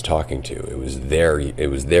person I was talking to. It was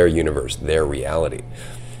their universe, their reality.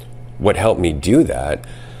 What helped me do that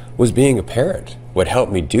was being a parent. What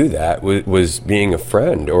helped me do that was being a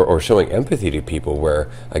friend or showing empathy to people where,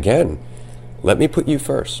 again, let me put you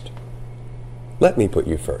first. Let me put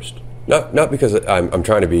you first. Not because I'm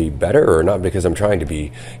trying to be better, or not because I'm trying to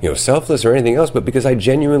be, selfless or anything else, but because I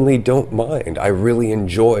genuinely don't mind. I really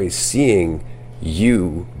enjoy seeing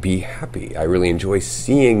you be happy. I really enjoy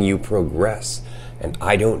seeing you progress, and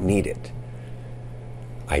I don't need it.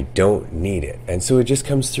 I don't need it. And so it just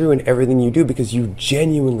comes through in everything you do because you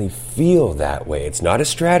genuinely feel that way. It's not a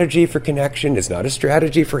strategy for connection. It's not a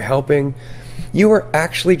strategy for helping. You are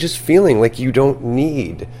actually just feeling like you don't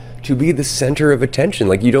need to be the center of attention,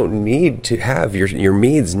 like you don't need to have your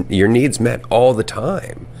needs met all the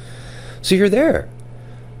time. So you're there.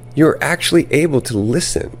 You're actually able to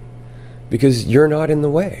listen because you're not in the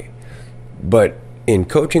way. But in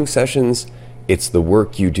coaching sessions, it's the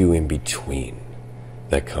work you do in between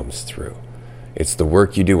that comes through. It's the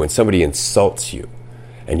work you do when somebody insults you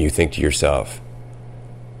and you think to yourself,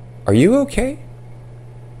 are you okay?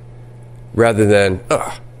 Rather than,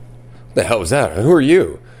 what the hell was that? Who are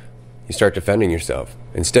you? You start defending yourself.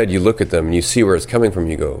 Instead, you look at them and you see where it's coming from.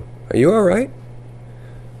 You go, are you all right?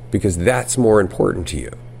 Because that's more important to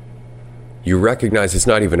you. You recognize it's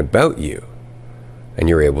not even about you, and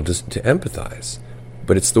you're able to empathize.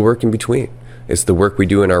 But it's the work in between. It's the work we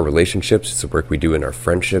do in our relationships. It's the work we do in our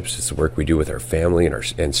friendships. It's the work we do with our family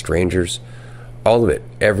and strangers. All of it,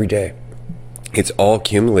 every day. It's all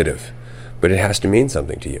cumulative, but it has to mean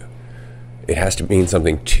something to you. It has to mean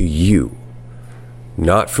something to you.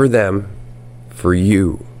 Not for them, for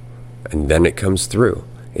you. And then it comes through.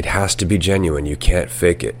 It has to be genuine. You can't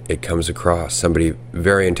fake it. It comes across. Somebody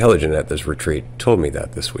very intelligent at this retreat told me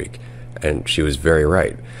that this week, and she was very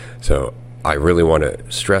right. So I really want to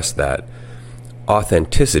stress that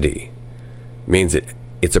authenticity means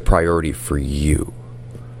it's a priority for you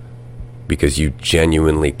because you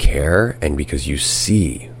genuinely care and because you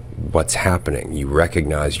see what's happening. You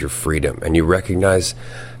recognize your freedom and you recognize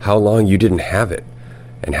how long you didn't have it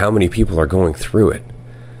and how many people are going through it.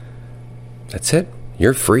 That's it.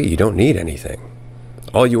 You're free. You don't need anything.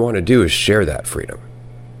 All you want to do is share that freedom.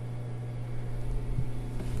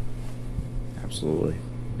 Absolutely.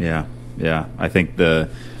 Yeah. I think the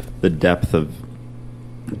depth of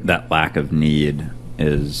that lack of need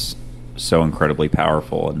is so incredibly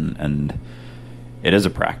powerful, and it is a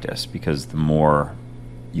practice because the more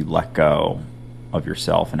you let go of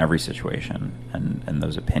yourself in every situation and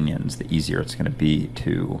those opinions, the easier it's going to be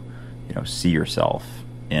to, see yourself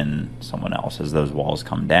in someone else as those walls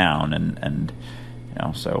come down, and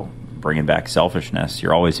so bringing back selfishness,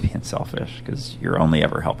 you're always being selfish because you're only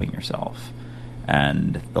ever helping yourself,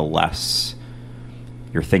 and the less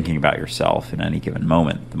you're thinking about yourself in any given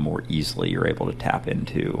moment, the more easily you're able to tap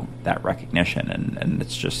into that recognition, and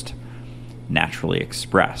it's just naturally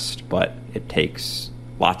expressed, but it takes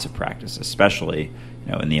lots of practice, especially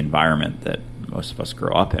in the environment that most of us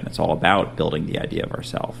grow up in. It's all about building the idea of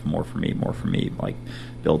ourselves. More for me, like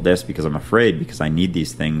build this because I'm afraid, because I need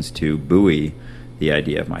these things to buoy the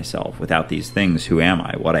idea of myself. Without these things, who am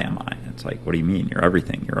I? What am I? It's like, what do you mean? You're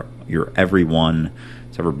everything. You're everyone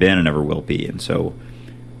it's ever been and ever will be. And so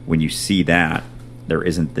when you see that, there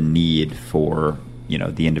isn't the need for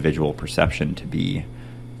the individual perception to be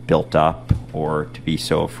built up or to be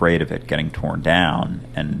so afraid of it getting torn down.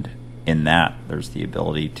 And in that, there's the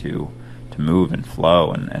ability to move and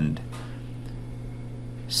flow and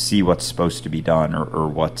see what's supposed to be done or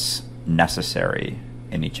what's necessary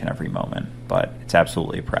in each and every moment. But it's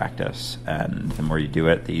absolutely a practice, and the more you do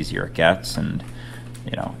it, the easier it gets. And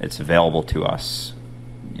it's available to us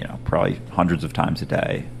probably hundreds of times a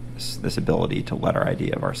day, this ability to let our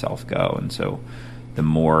idea of ourselves go. And so the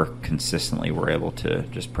more consistently we're able to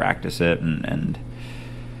just practice it and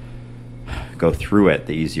go through it,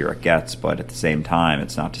 the easier it gets. But at the same time,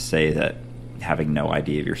 it's not to say that having no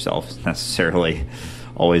idea of yourself is necessarily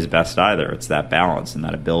always best either. It's that balance and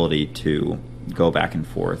that ability to go back and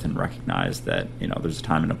forth and recognize that there's a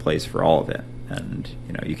time and a place for all of it. And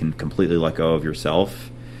you can completely let go of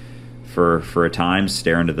yourself for a time,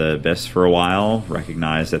 stare into the abyss for a while,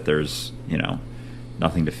 recognize that there's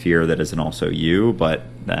nothing to fear that isn't also you, but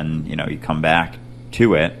then you come back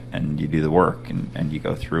to it and you do the work and you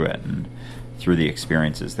go through it, and through the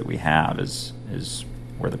experiences that we have is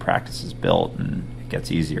where the practice is built, and it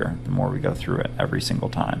gets easier the more we go through it every single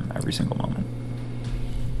time, every single moment.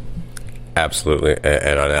 Absolutely.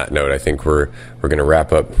 And on that note, I think we're going to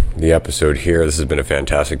wrap up the episode here. This has been a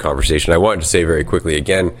fantastic conversation. I wanted to say very quickly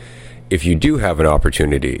again, if you do have an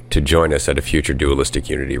opportunity to join us at a future Dualistic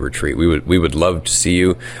Unity retreat, we would love to see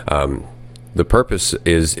you. The purpose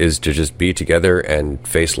is to just be together and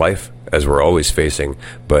face life as we're always facing,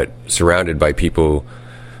 but surrounded by people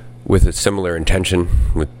with a similar intention,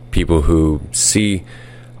 with people who see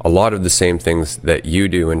a lot of the same things that you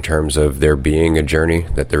do in terms of there being a journey,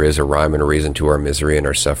 that there is a rhyme and a reason to our misery and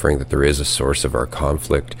our suffering, that there is a source of our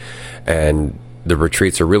conflict. And the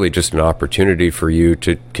retreats are really just an opportunity for you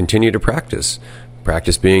to continue to practice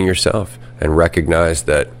being yourself and recognize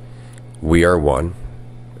that we are one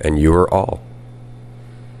and you are all.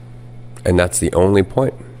 And that's the only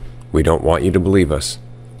point. We don't want you to believe us.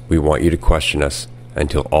 We want you to question us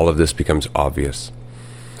until all of this becomes obvious.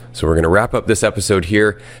 So we're going to wrap up this episode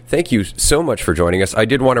here. Thank you so much for joining us. I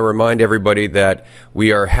did want to remind everybody that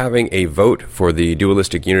we are having a vote for the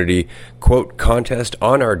Dualistic Unity quote contest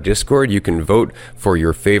on our Discord. You can vote for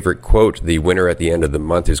your favorite quote. The winner at the end of the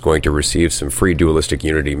month is going to receive some free Dualistic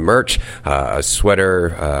Unity merch, a sweater,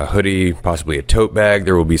 a hoodie, possibly a tote bag.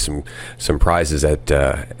 There will be some prizes at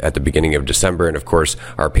the beginning of December, and of course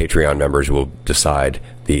our Patreon members will decide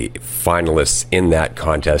the finalists in that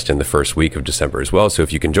contest in the first week of December as well. So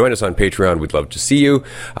if you can join us on Patreon, we'd love to see you.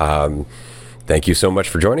 Thank you so much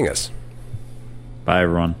for joining us. Bye,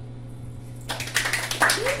 everyone.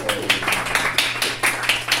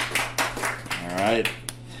 All right.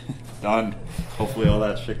 Done. Hopefully all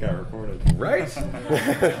that shit got recorded. Right.